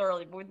research so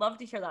thoroughly, but we'd love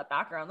to hear that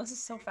background. This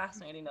is so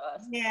fascinating to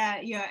us. Yeah.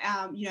 You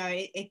know,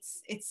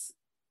 it's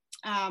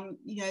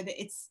you know,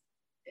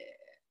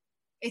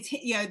 it's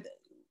you know,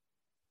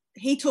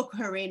 he took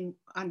her in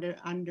under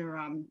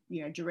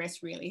you know,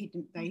 duress. Really,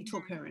 he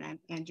took her and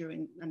Andrew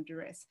in under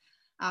duress.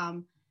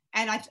 And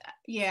I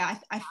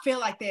feel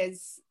like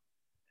there's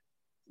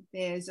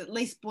at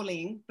least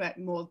bullying, but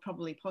more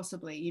probably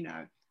possibly, you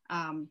know,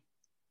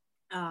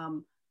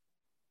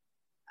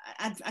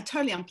 a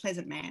totally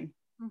unpleasant man,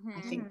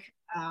 I think,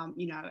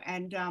 you know,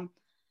 and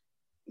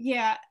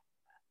yeah,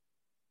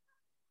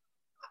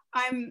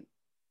 I'm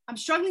I'm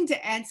struggling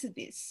to answer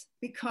this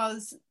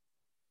because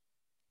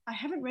I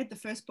haven't read the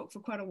first book for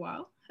quite a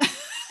while. And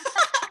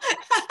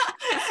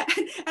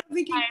I'm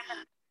thinking,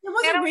 there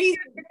was a reason.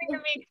 I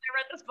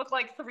read this book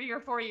like 3 or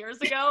 4 years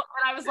ago,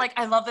 and I was like,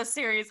 I love this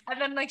series. And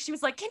then like she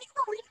was like, can you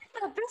believe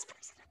that this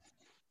person?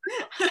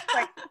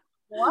 Like,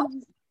 what?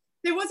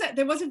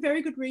 There was a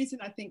very good reason,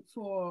 I think,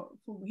 for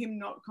him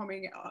not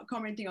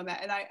commenting on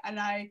that, and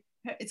I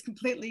it's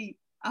completely.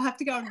 I'll have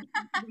to go and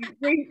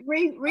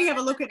have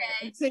a look at it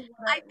and see.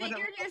 I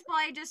figured he was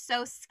probably just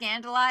so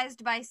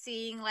scandalized by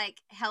seeing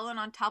like Helen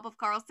on top of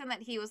Carlston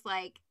that he was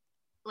like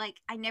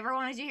I never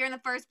wanted you here in the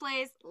first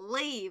place.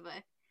 Leave.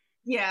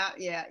 Yeah,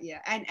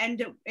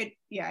 and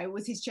it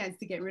was his chance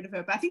to get rid of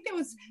her. But I think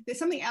there's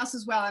something else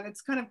as well, and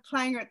it's kind of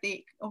playing at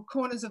the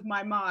corners of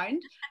my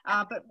mind.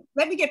 But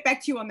let me get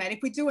back to you on that. If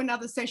we do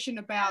another session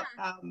about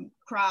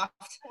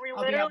craft,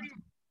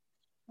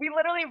 we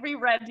literally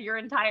reread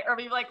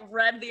we like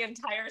read the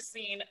entire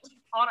scene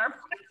on our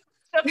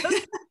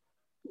podcast.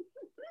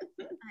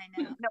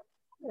 I know. No,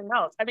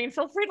 knows. I mean,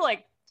 feel free to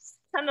like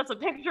send us a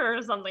picture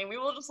or something. We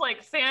will just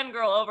like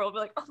fangirl over. We'll be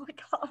like, oh my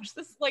gosh,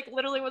 this like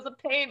literally was a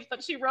page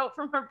that she wrote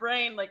from her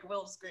brain. Like,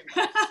 we'll scream.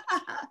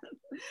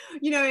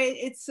 You know,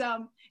 it's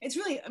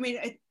really. I mean,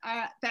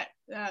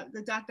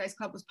 the Dark Days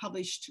Club was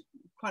published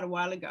quite a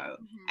while ago,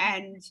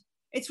 and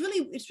it's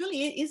really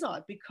is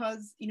odd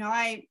because, you know,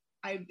 I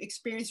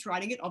experienced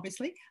writing it,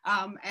 obviously,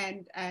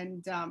 and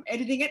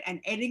editing it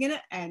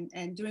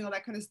and doing all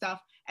that kind of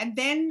stuff, and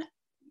then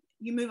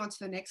you move on to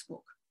the next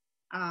book.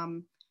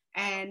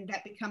 And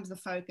that becomes the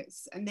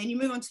focus, and then you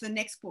move on to the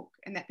next book,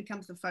 and that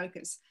becomes the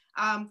focus.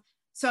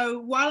 So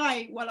while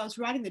I was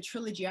writing the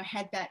trilogy, I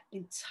had that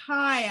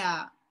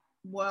entire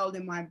world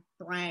in my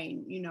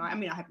brain. You know, I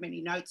mean, I had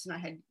many notes and I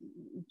had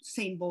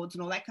scene boards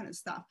and all that kind of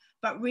stuff,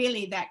 but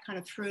really that kind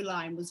of through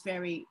line was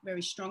very,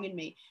 very strong in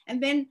me. And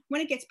then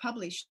when it gets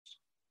published,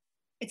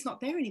 it's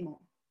not there anymore.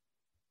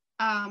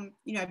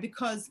 You know,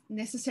 because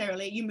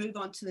necessarily you move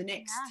on to the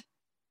next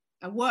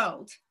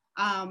world.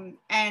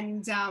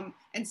 And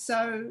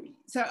so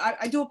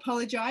I do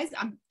apologize.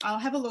 I'll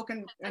have a look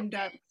and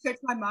search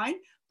my mind,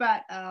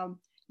 but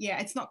yeah,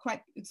 it's not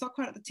quite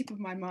at the tip of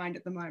my mind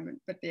at the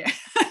moment, but yeah,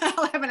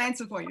 I'll have an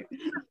answer for you.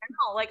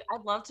 Like,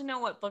 I'd love to know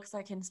what books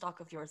I can stock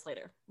of yours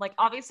later. Like,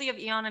 obviously you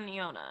have Eon and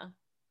Iona.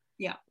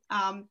 Yeah.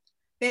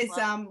 There's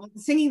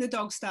Singing the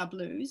Dogstar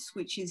Blues,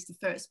 which is the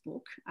first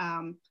book,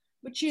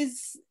 which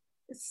is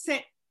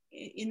set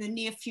in the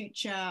near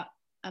future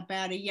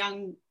about a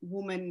young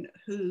woman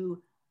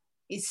who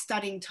is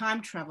studying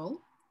time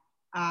travel,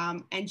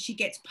 and she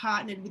gets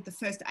partnered with the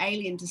first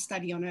alien to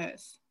study on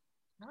Earth,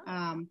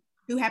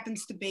 who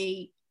happens to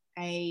be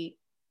a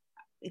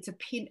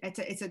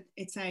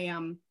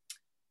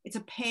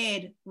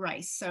paired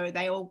race. So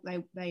they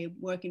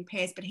work in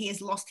pairs, but he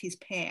has lost his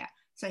pair,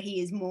 so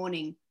he is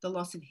mourning the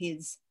loss of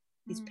his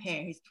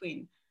pair, his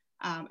twin,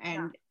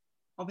 and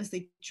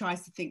obviously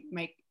tries to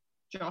make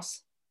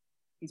Joss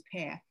his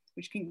pair,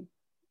 which can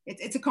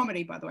it's a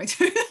comedy, by the way,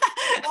 too.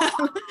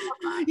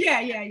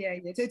 Yeah.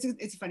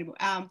 It's a funny book.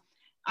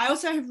 I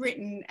also have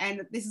written,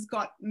 and this has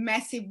got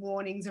massive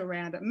warnings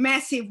around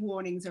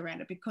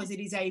it, because it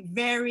is a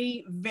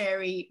very,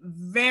 very,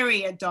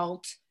 very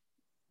adult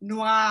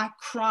noir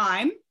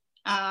crime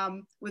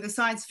with a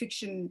science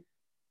fiction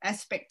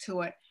aspect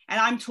to it. And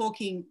I'm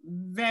talking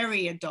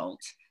very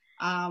adult.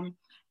 And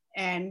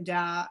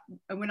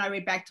when I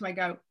read back to it, I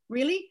go,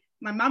 really?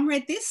 My mum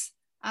read this?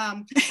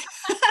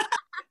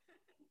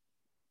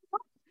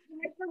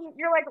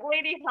 You're like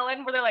Lady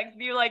Helen, where they're like,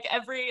 you like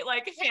every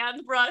like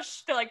hand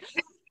brush, they're like,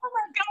 oh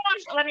my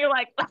gosh, and then you're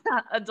like,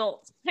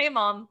 adults, hey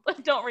mom,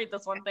 don't read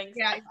this one, thanks.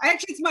 Yeah,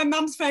 actually it's my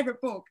mum's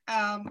favorite book.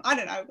 I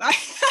don't know.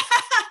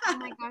 Oh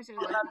my gosh,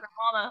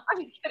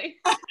 I'm kidding.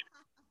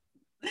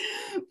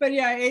 But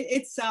yeah,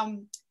 it's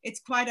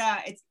quite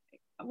it's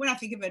when I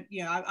think of it,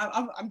 you know,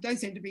 I don't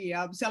seem to be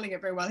selling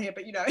it very well here,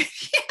 but you know,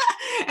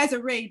 as a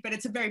read, but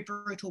it's a very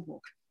brutal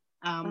book.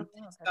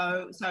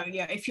 So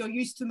yeah, if you're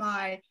used to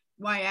my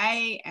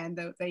YA and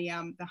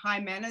the high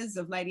manners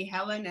of Lady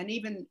Helen, and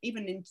even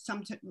in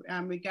some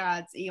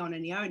regards Eon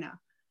and Iona,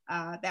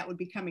 that would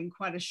be coming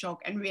quite a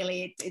shock. And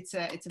really, it's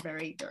a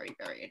very, very,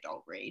 very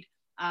adult read.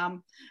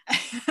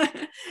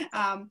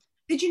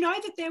 Did you know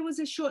that there was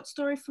a short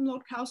story from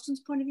Lord Carlston's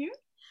point of view?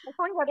 I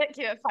finally read it,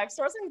 give it 5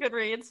 stars on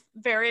Goodreads.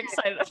 Very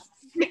excited.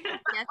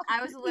 Yes,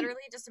 I was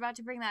literally just about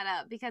to bring that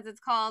up because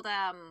it's called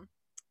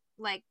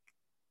like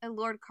a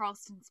Lord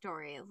Carlston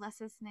story,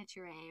 Lessa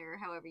Snitchere, or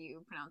however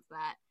you pronounce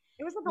that.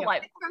 It was a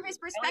delight. From his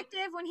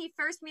perspective when he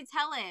first meets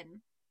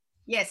Helen.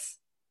 Yes.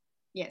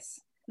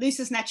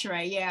 Lucis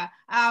Naturae, yeah.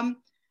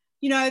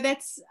 You know,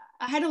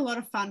 I had a lot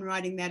of fun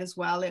writing that as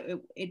well.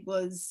 It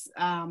was,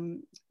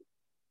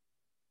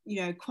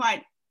 you know,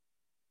 quite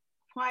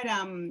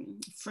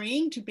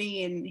freeing to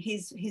be in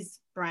his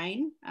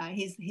brain,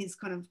 his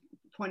kind of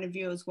point of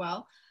view as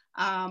well.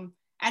 And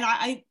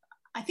I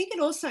think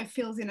it also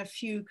fills in a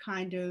few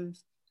kind of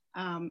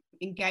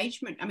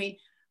engagement. I mean,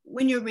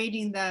 when you're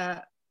reading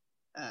the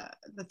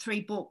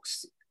 3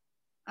 books,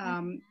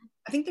 I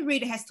think the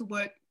reader has to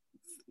work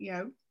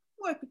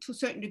work to a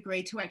certain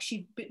degree to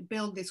actually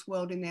build this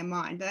world in their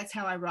mind. That's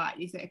how I write,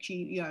 is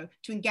actually,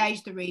 to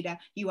engage the reader.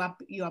 You are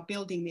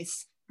building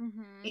this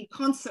in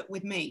concert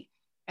with me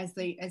as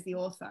the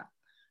author.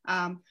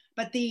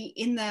 But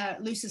in the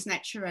Lucis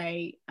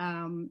Naturae,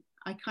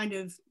 I kind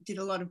of did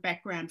a lot of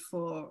background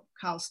for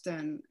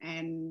Carlston,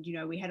 and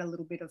we had a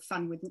little bit of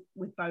fun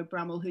with Beau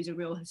Brummel, who's a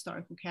real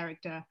historical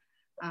character,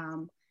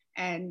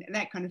 and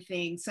that kind of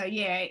thing. So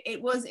yeah,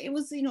 it was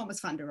enormous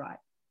fun to write.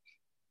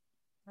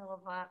 I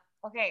love that.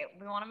 Okay,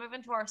 we want to move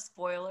into our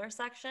spoiler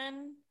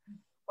section,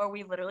 where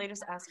we literally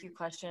just ask you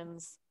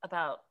questions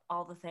about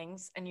all the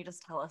things, and you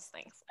just tell us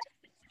things.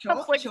 Sure.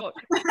 First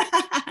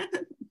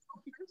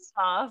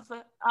off,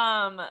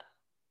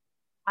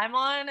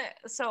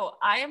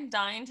 I am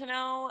dying to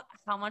know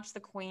how much the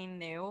Queen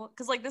knew,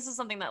 because this is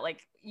something that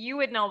you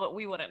would know but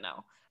we wouldn't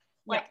know.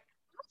 How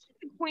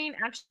did the Queen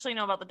actually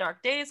know about the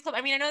Dark Days Club?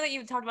 I mean, I know that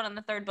you talked about it in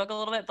the third book a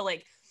little bit, but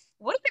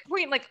what did the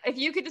Queen, if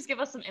you could just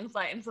give us some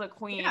insight into the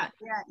Queen. Yeah.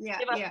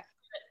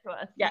 To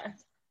us.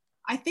 Yes.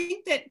 I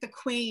think that the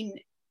Queen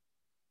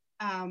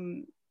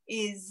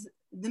is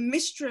the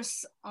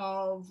mistress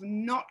of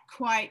not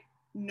quite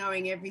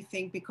knowing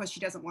everything because she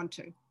doesn't want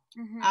to.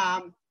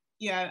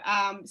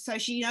 So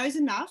she knows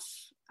enough,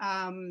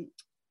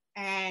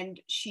 and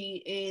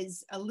she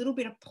is a little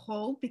bit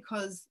appalled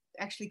because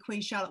actually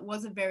Queen Charlotte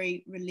was a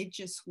very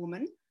religious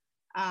woman.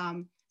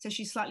 So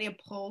she's slightly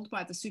appalled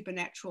by the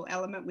supernatural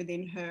element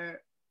within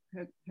her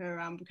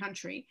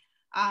country.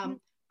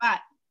 But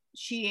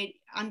she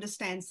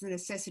understands the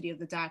necessity of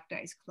the Dark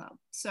Days Club.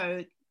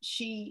 So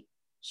she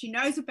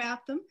knows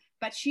about them,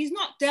 but she's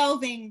not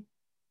delving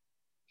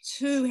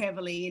too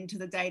heavily into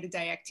the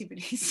day-to-day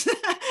activities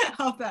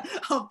of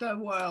the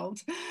world.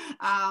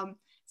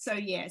 So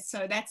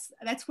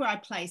that's where I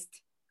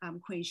placed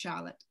Queen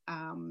Charlotte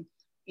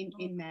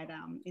in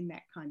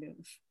that kind of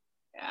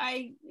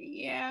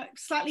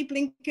slightly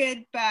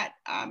blinkered, but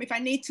if I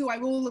need to, I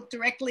will look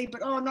directly, but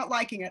not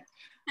liking it.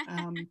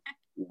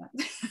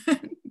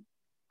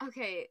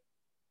 Okay,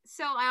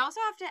 so I also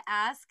have to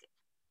ask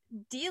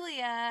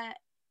Delia,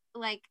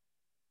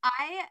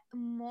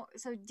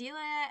 so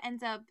Delia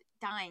ends up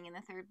dying in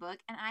the third book,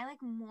 and I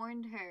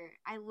mourned her.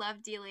 I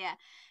love Delia,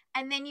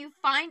 and then you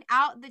find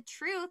out the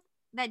truth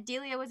that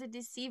Delia was a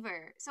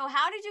deceiver. So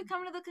how did you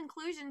come to the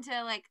conclusion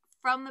to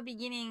from the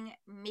beginning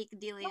make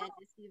Delia a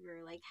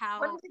deceiver? How?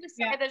 When did you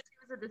decide that she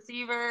was a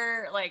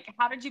deceiver?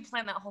 How did you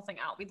plan that whole thing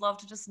out? We'd love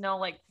to just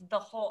know the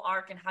whole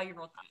arc and how you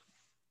wrote that.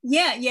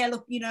 Yeah.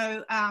 Look,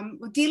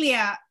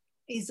 Delia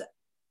is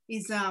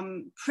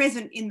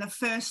present in the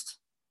first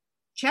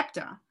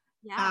chapter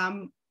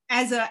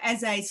as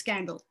a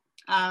scandal,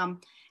 and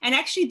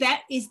actually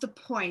that is the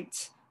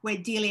point where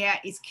Delia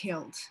is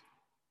killed.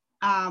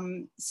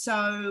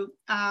 So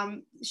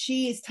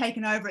she is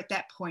taken over at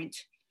that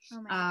point.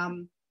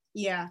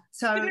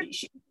 So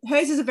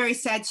hers is a very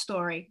sad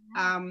story,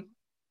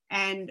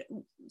 and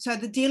so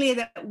the Delia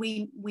that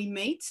we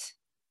meet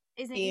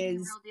isn't even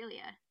real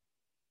Delia.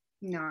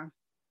 No.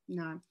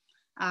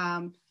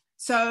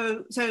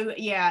 So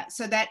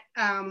that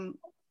I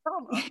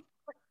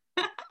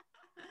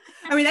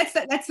mean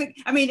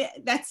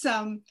that's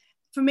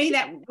for me,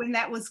 that when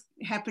that was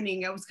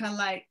happening, I was kind of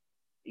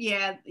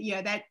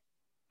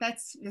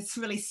that's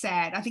really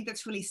sad. I think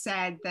that's really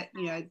sad that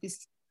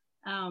this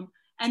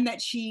and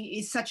that she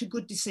is such a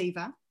good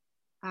deceiver.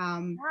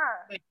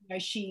 That,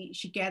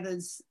 she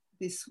gathers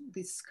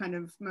this kind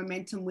of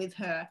momentum with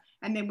her,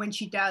 and then when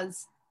she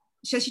does,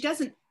 so she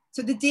doesn't.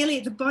 So the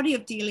body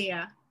of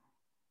Delia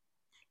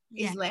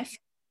is left,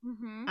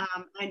 and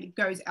it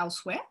goes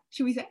elsewhere.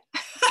 Should we say?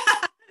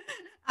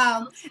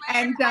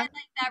 And that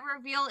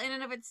reveal in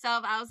and of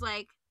itself, I was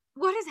like,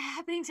 what is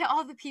happening to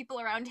all the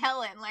people around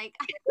Helen? Losing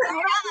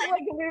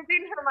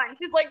her mind.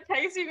 She's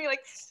texting me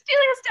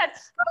Delia's dead.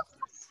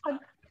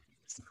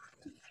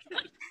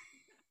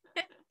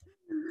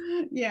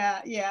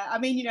 Yeah. I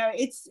mean, I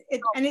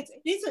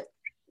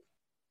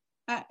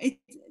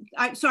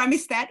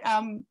missed that.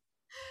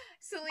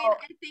 Celine,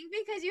 I think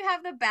because you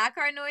have the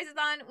background noises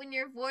on, when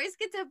your voice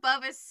gets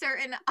above a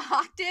certain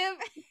octave,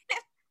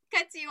 it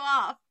cuts you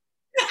off.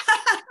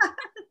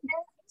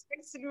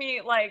 Texted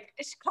me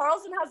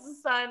Carlson has a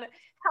son.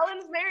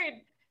 Helen's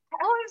married.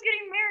 Helen's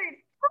getting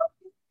married.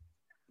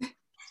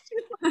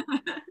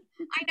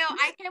 I know.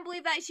 I can't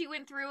believe that she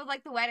went through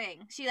with the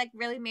wedding. She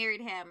really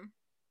married him.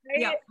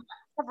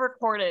 I've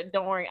recorded.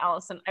 Don't worry,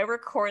 Allison. I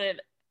recorded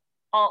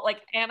all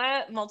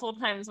Anna multiple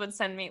times would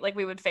send me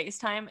we would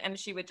FaceTime, and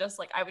she would just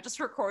I would just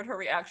record her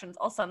reactions.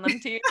 I'll send them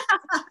to you.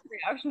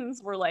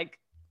 Reactions were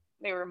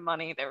they were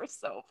money. They were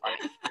so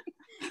funny.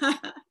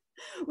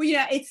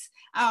 Well, it's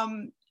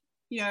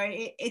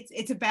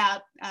it's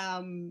about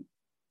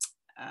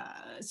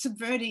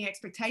subverting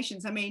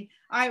expectations. I mean,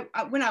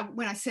 when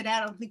I set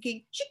out, I'm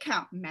thinking she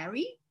can't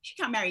marry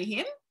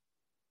him.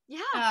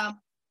 Yeah.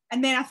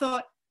 And then I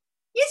thought,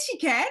 yes, she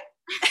can.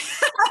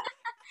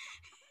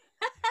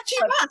 She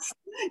must.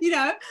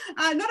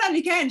 Not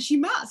only can, she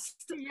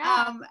must.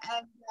 Yeah.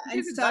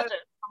 And so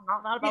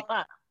I'm not about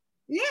that.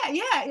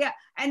 Yeah.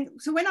 And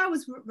so when I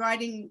was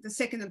writing the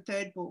second and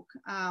third book,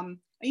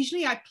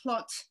 usually I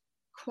plot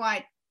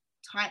quite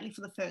tightly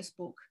for the first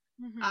book,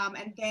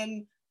 and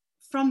then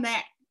from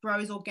that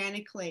grows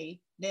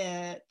organically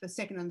the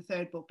second and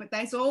third book. But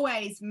there's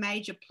always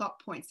major plot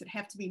points that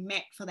have to be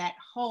met for that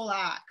whole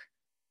arc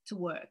to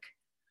work.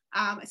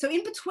 So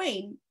in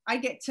between, I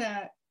get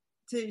to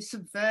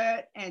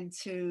subvert and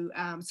to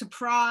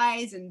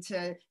surprise and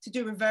to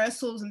do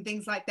reversals and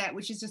things like that,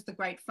 which is just the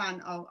great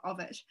fun of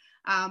it.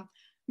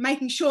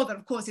 Making sure that,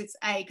 of course, it's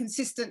A,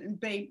 consistent, and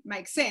B,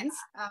 makes sense.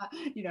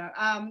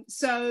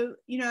 So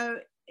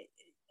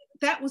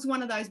that was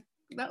one of those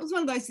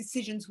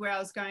decisions where I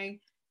was going,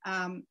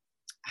 I'm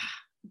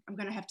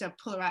going to have to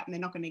pull her out, and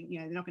they're not going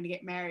to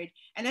get married.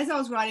 And as I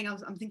was writing,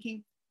 I'm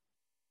thinking,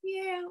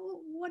 yeah,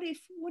 well, what if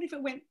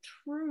it went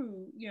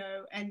through,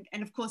 and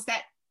of course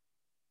that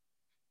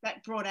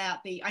brought out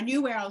I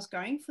knew where I was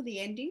going for the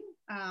ending,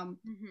 and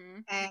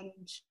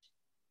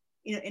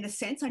in a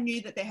sense I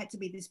knew that there had to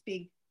be this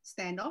big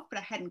standoff, but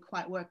I hadn't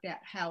quite worked out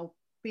how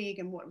big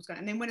and what was going.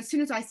 And then as soon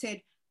as I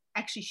said,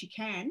 actually she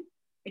can,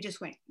 it just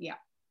went, yeah,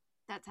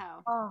 that's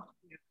how. Oh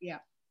yeah.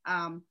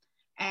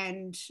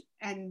 And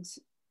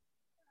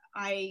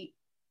I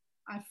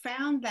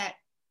found that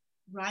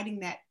writing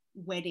that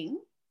wedding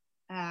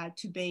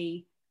to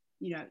be,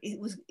 it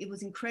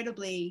was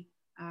incredibly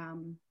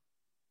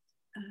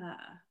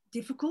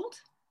difficult,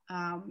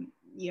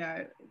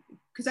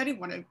 because I didn't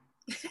want to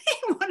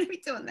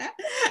be doing that.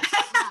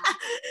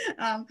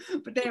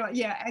 But anyway,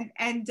 yeah,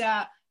 and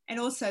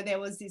also there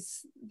was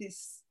this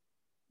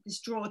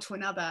draw to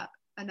another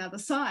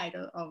side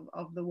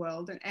of the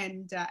world,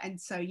 and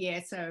so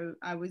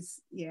I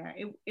was,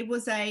 it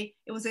was an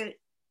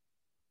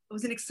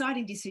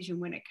exciting decision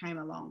when it came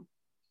along.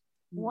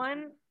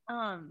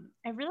 I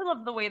really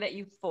love the way that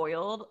you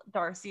foiled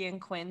Darcy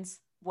and Quinn's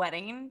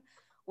wedding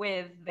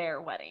with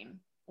their wedding,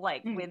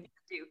 like with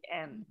Duke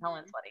and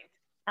Helen's wedding,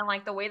 and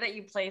like the way that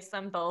you placed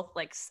them both,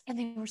 like, and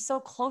they were so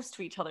close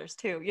to each other's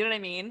too, you know what I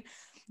mean?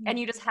 And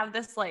you just have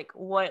this like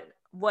what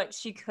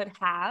she could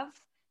have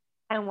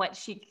and what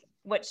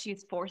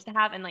she's forced to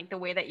have, and like the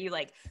way that you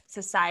like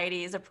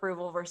society's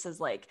approval versus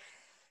like,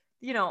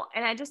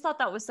 and I just thought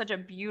that was such a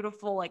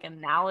beautiful like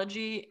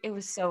analogy. It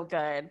was so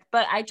good.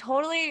 But I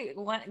totally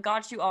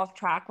got you off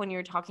track when you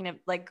were talking to,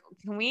 like,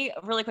 can we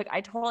really quick,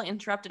 I totally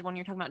interrupted when you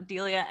were talking about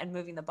Delia and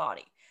moving the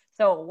body.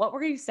 So what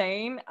were you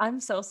saying?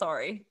 I'm so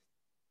sorry.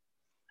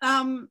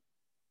 Oh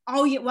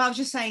yeah, well I was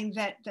just saying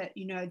that no,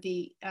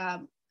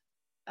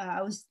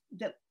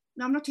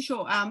 I'm not too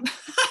sure.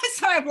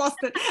 Sorry, I've lost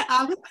it.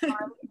 You're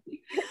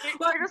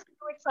just a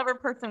really clever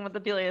person with the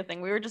Delia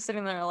thing. We were just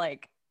sitting there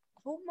like,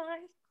 oh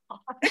my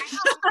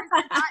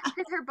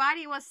because her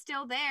body was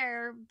still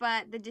there,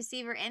 but the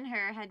deceiver in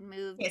her had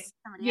moved. Yes,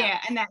 yeah,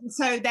 else. And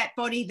so that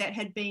body that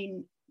had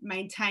been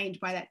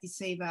maintained by that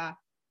deceiver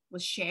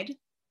was shed,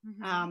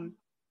 and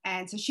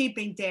so she'd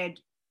been dead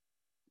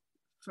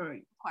for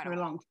a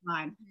long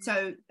time.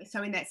 So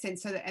in that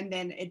sense, and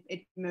then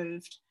it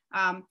moved.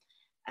 And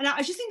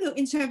I just think that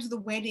in terms of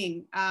the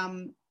wedding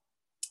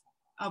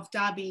of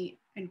Darby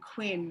and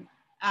Quinn,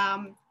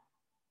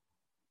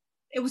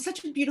 it was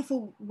such a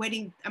beautiful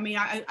wedding. I mean,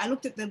 I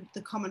looked at the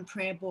Common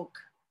Prayer book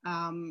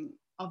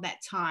of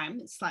that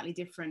time. It's slightly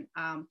different.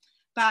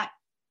 But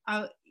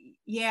I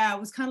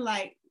was kind of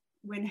like,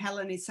 when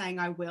Helen is saying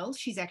I will,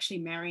 she's actually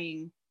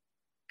marrying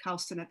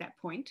Carlston at that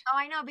point. Oh,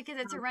 I know, because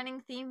it's a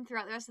running theme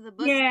throughout the rest of the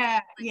book.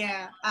 Yeah.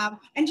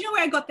 And do you know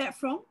where I got that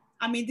from?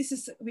 I mean, this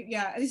is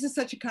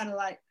such a kind of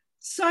like,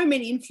 so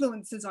many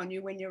influences on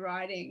you when you're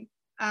writing.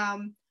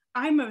 I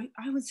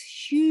was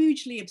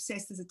hugely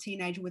obsessed as a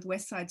teenager with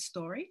West Side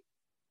Story.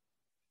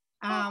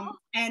 And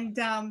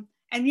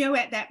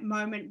at that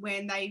moment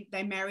when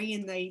they marry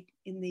in the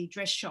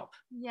dress shop,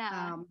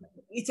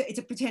 it's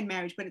a pretend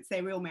marriage, but it's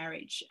their real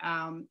marriage,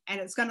 and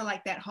it's kind of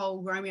like that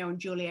whole Romeo and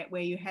Juliet,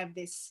 where you have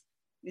this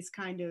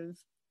kind of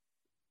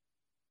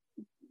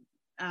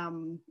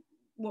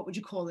what would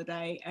you call it,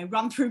 a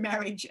run through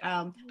marriage,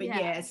 so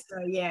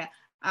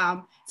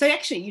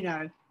actually,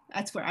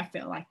 that's where I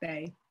felt like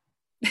they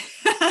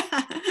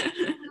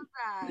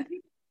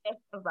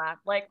that.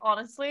 Like,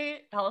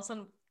 honestly,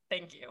 Allison,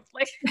 thank you.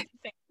 Like, thank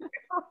you.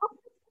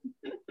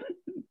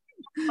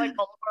 Like,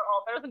 all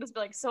authors, and just be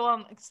like,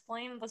 so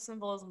explain the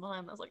symbolism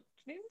behind this. Like,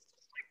 can you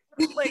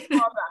just, like,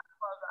 love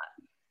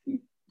that.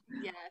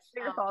 Yes.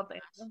 Your thoughts,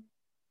 Anna.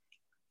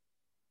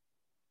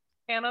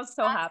 Anna's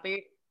so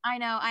happy. I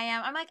know, I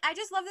am. I'm like, I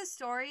just love this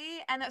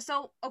story. And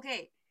so,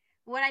 okay,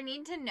 what I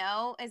need to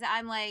know is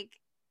I'm like,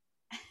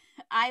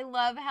 I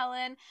love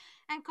Helen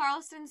and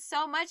Carlston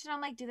so much, and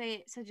I'm like, do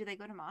they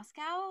go to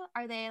Moscow?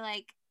 Are they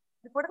like,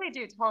 what do they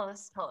do? Tell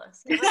us.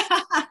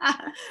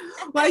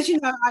 Well, as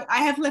you know,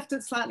 I have left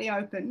it slightly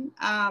open.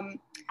 I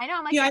know,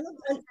 I'm like, yeah, is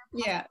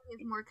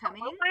more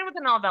coming. I'm fine with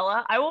the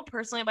novella. I will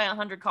personally buy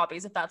 100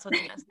 copies if that's what's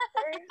necessary.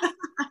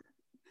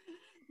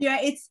 Yeah,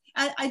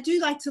 I do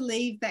like to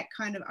leave that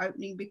kind of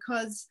opening,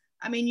 because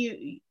I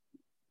mean,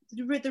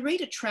 the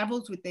reader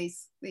travels with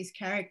these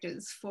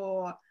characters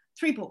for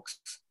 3 books.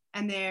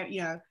 and they're,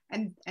 you know,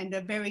 and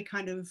a very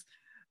kind of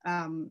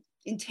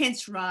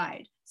intense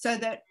ride. So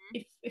that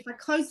if I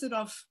close it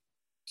off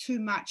too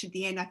much at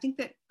the end, I think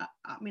that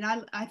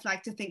I'd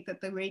like to think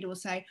that the reader will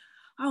say,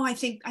 oh, I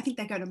think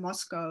they go to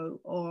Moscow,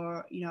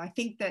 or, you know, I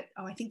think that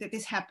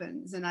this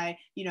happens, and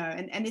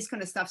and this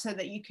kind of stuff, so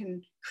that you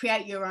can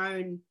create your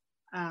own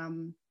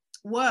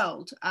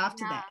world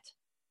after that.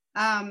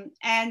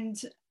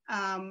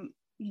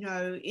 You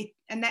know,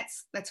 and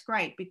that's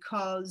great,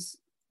 because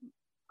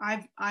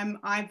I've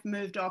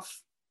moved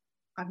off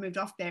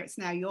there. It's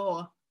now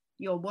your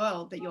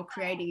world that you're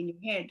creating in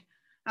your head.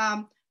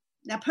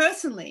 Now,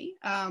 personally,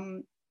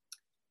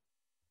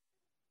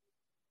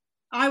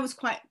 I was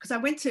quite, because I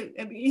went to,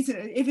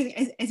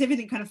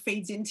 everything kind of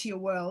feeds into your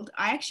world.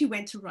 I actually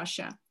went to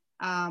Russia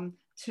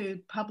to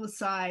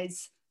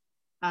publicize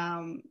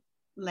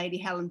Lady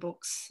Helen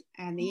books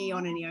and the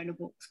Eon and Iona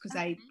books, because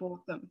they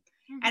bought them.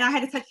 And I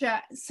had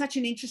such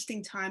an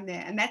interesting time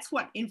there. And that's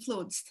what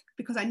influenced,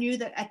 because I knew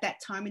that at that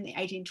time in the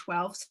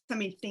 1812s, so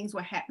many things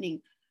were happening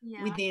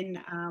within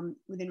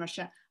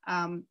Russia.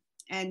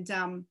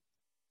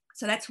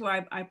 So that's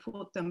where I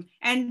put them.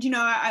 And, you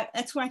know,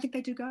 that's where I think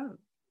they do go.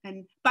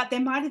 But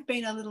there might have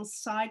been a little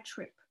side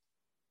trip.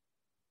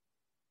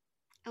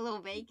 A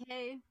little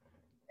vacay?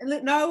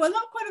 No, well,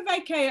 not quite a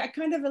vacay, a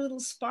kind of a little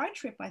spy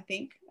trip, I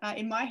think,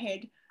 in my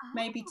head,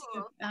 maybe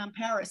to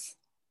Paris.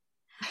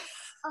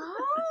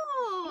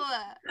 Oh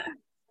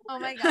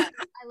my God,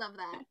 I love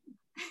that.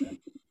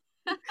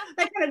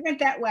 They kind of went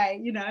that way,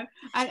 you know,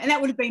 and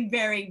that would have been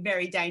very,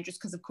 very dangerous,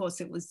 because of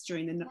course it was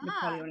during the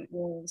Napoleonic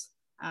Wars.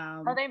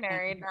 Are they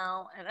married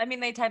now? I mean,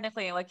 they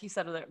technically, like you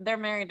said, they're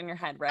married in your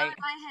head, right? Oh, in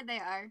my head they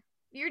are.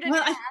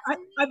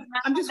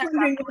 I'm just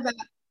wondering whether.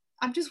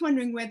 I'm just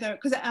wondering whether,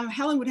 because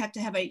Helen would have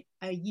to have a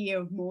year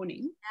of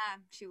mourning. Yeah,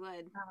 she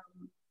would.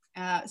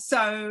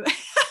 So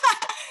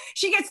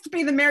she gets to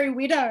be the Merry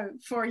Widow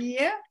for a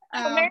year.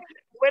 Merry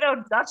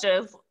Widow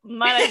Duchess,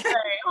 might I say.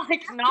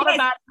 Like, not a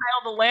bad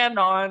title to land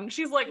on.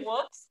 She's like,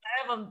 whoops, I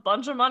have a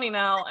bunch of money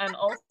now, and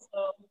also...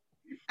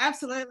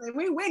 Absolutely,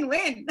 we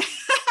win-win.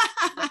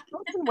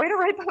 Way to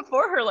write that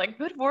for her. Like,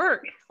 good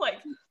work.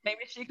 Like,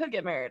 maybe she could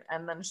get married,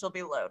 and then she'll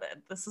be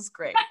loaded. This is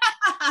great.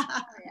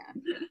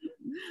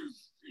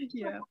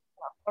 Yeah.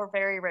 Or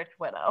very rich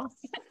widow.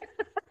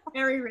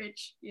 Very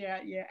rich, yeah,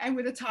 and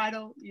with a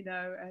title, you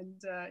know, and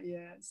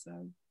so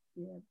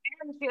yeah.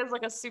 And she has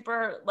like a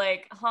super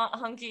like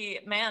hunky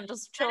man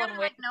just chilling with.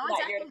 Like, no one's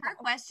asking her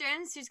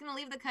questions. She's gonna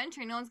leave the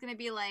country. No one's gonna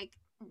be like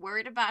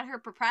worried about her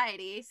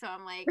propriety. So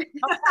I'm like,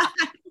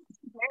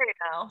 married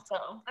now.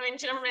 So I mean,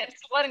 she never made a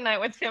wedding night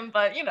with him,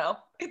 but you know,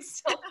 it's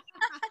still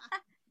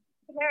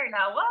married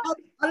now. What?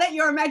 I'll let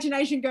your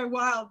imagination go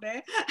wild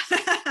there.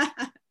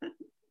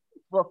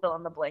 We'll fill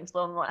in the blanks.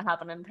 We'll know what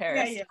happened in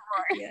Paris. Yeah.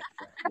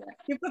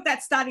 You put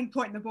that starting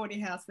point in the boarding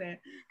house there.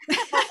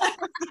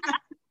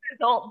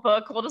 Adult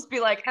book. We'll just be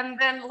like, and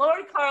then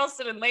Lord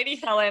Carlson and Lady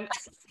Helen.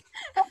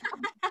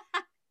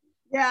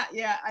 That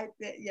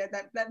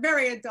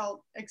very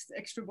adult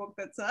extra book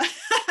that's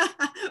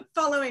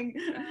following.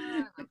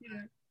 I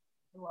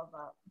love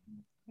that.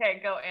 Okay,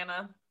 go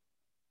Anna.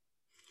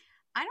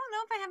 I don't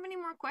know if I have any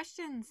more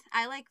questions.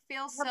 I like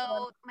feel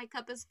so my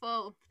cup is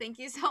full. Thank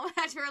you so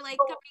much for like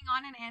coming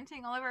on and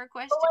answering all of our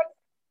questions.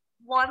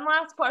 One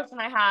last question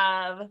I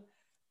have.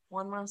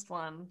 One last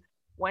one.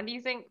 When do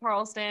you think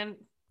Carlston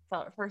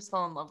first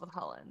fell in love with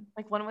Helen?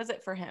 Like, when was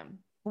it for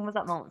him? When was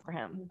that moment for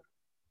him?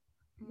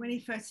 When he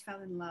first fell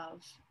in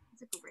love.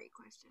 That's a great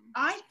question.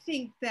 I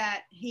think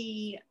that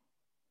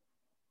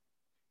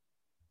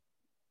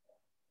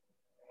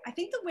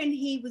when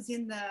he was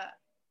in the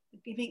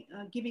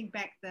giving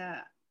back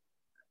the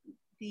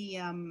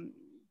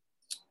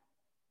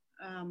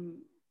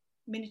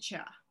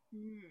miniature,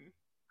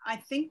 I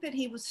think that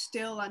he was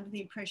still under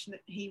the impression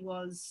that he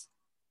was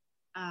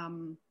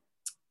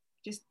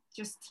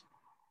just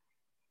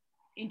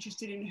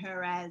interested in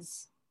her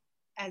as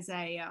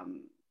a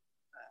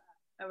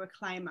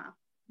reclaimer.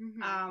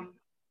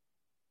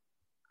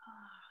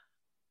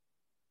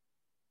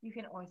 You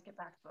can always get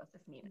back to us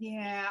if needed.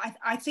 Yeah,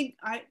 I think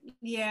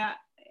he's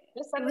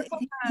such a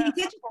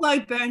slow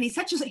burn. He's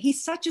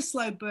such a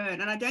slow burn,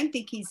 and I don't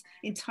think he's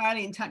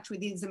entirely in touch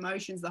with his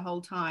emotions the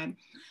whole time.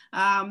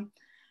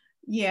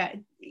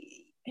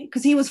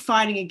 Because he was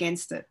fighting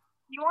against it.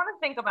 You want to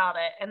think about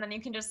it, and then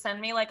you can just send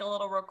me like a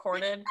little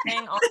recorded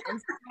thing on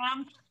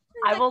Instagram.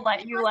 I will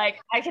let you I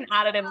can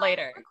add it in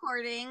later.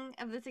 Recording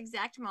of this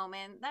exact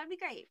moment. That would be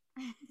great.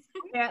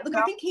 Yeah, look,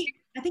 I think he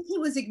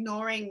was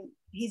ignoring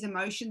his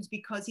emotions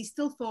because he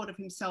still thought of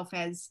himself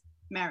as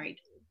married.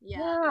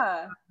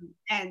 Yeah.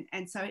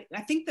 And so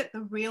I think that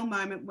the real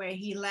moment where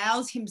he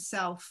allows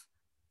himself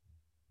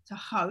to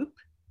hope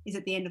is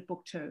at the end of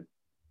book 2.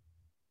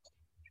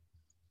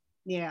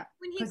 Yeah.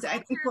 When he called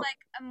her like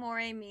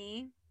Amore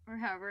Me, or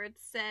however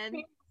it's said,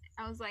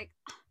 I was like,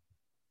 oh,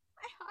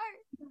 my heart.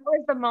 That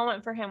was the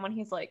moment for him when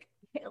he's like,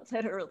 I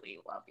literally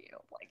love you.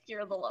 Like,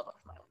 you're the love of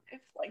my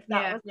life. Like,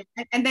 that was.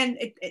 And then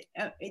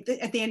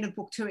at the end of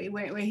book 2,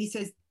 where he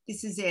says,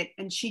 this is it.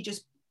 And she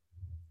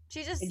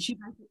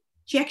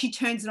she actually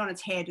turns it on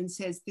its head and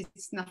says,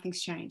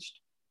 nothing's changed.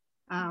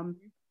 And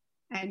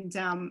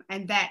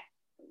that,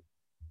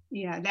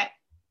 that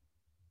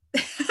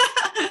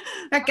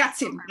that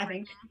guts him, I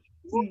think.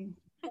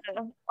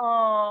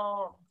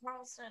 Oh,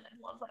 Carlson, I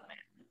love that man.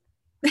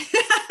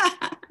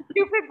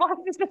 Stupid wife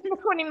has been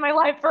ruining my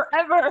life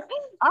forever.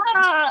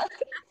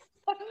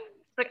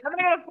 Like, I'm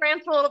gonna go to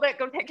France for a little bit,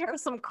 go take care of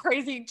some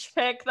crazy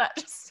chick that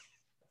just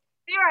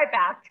be right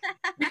back.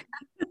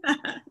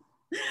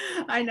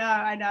 I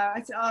know.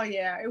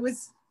 It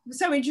was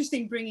so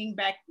interesting bringing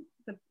back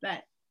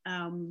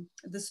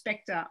the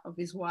specter of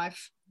his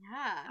wife.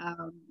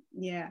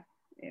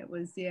 It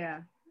was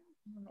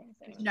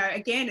amazing.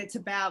 Again, it's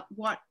about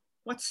what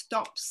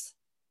stops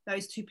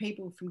those two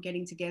people from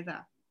getting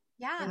together.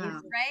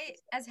 Right,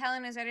 as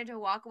Helen is ready to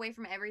walk away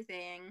from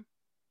everything,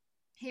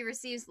 he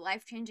receives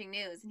life-changing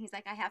news and he's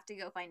like, I have to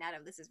go find out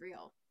if this is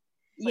real.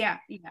 He's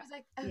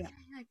like, okay,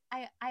 like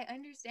I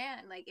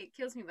understand, like it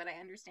kills me, but I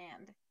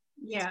understand.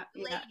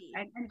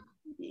 And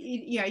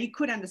you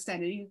could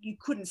understand it. You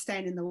couldn't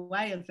stand in the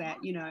way of that,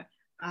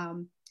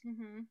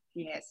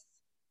 Yes.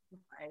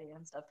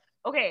 And stuff.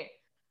 Okay,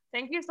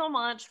 thank you so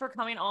much for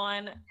coming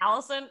on,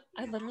 Allison.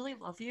 I literally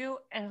love you,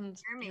 and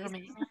you're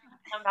amazing.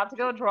 I'm about to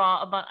go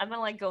draw I'm gonna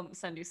like go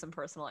send you some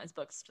personalized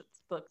books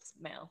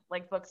mail,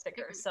 like book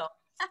stickers. So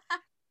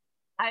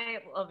I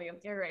love you.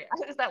 You're great.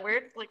 Is that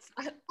weird? Like,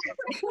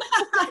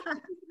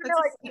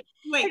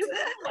 wait.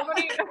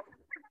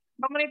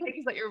 How many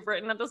pages that you've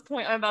written at this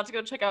point? I'm about to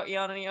go check out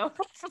Yanio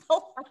from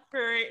the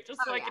library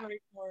just so I can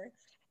read more.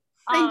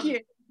 Thank you.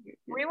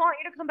 We want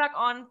you to come back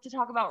on to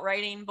talk about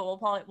writing,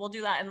 but we'll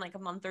do that in like a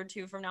month or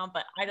two from now.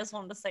 But I just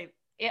wanted to say,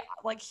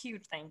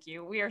 huge thank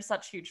you. We are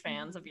such huge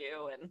fans of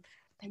you, and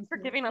thanks for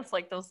giving us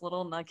like those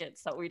little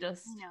nuggets that we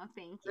just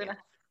thank you.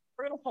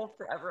 We're gonna hold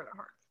forever in our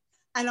hearts.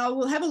 And I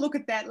will have a look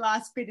at that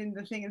last bit in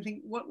the thing and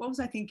think, what was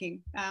I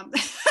thinking?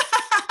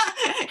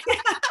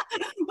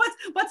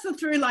 What's the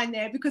through line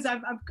there? Because I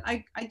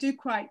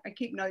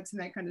keep notes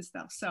and that kind of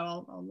stuff. So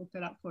I'll look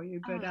that up for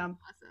you. But awesome.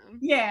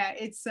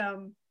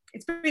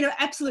 It's been an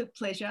absolute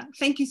pleasure.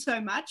 Thank you so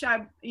much.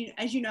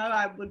 As you know,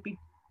 I would be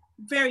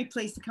very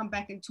pleased to come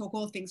back and talk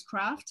all things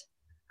craft.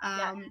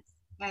 And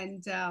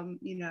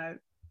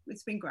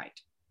it's been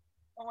great.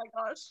 Oh my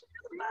gosh.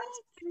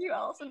 Thank you,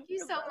 Allison. Thank you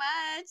so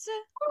much.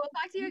 We'll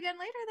talk to you again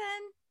later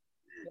then.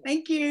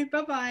 Thank you.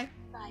 Bye-bye.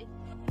 Bye.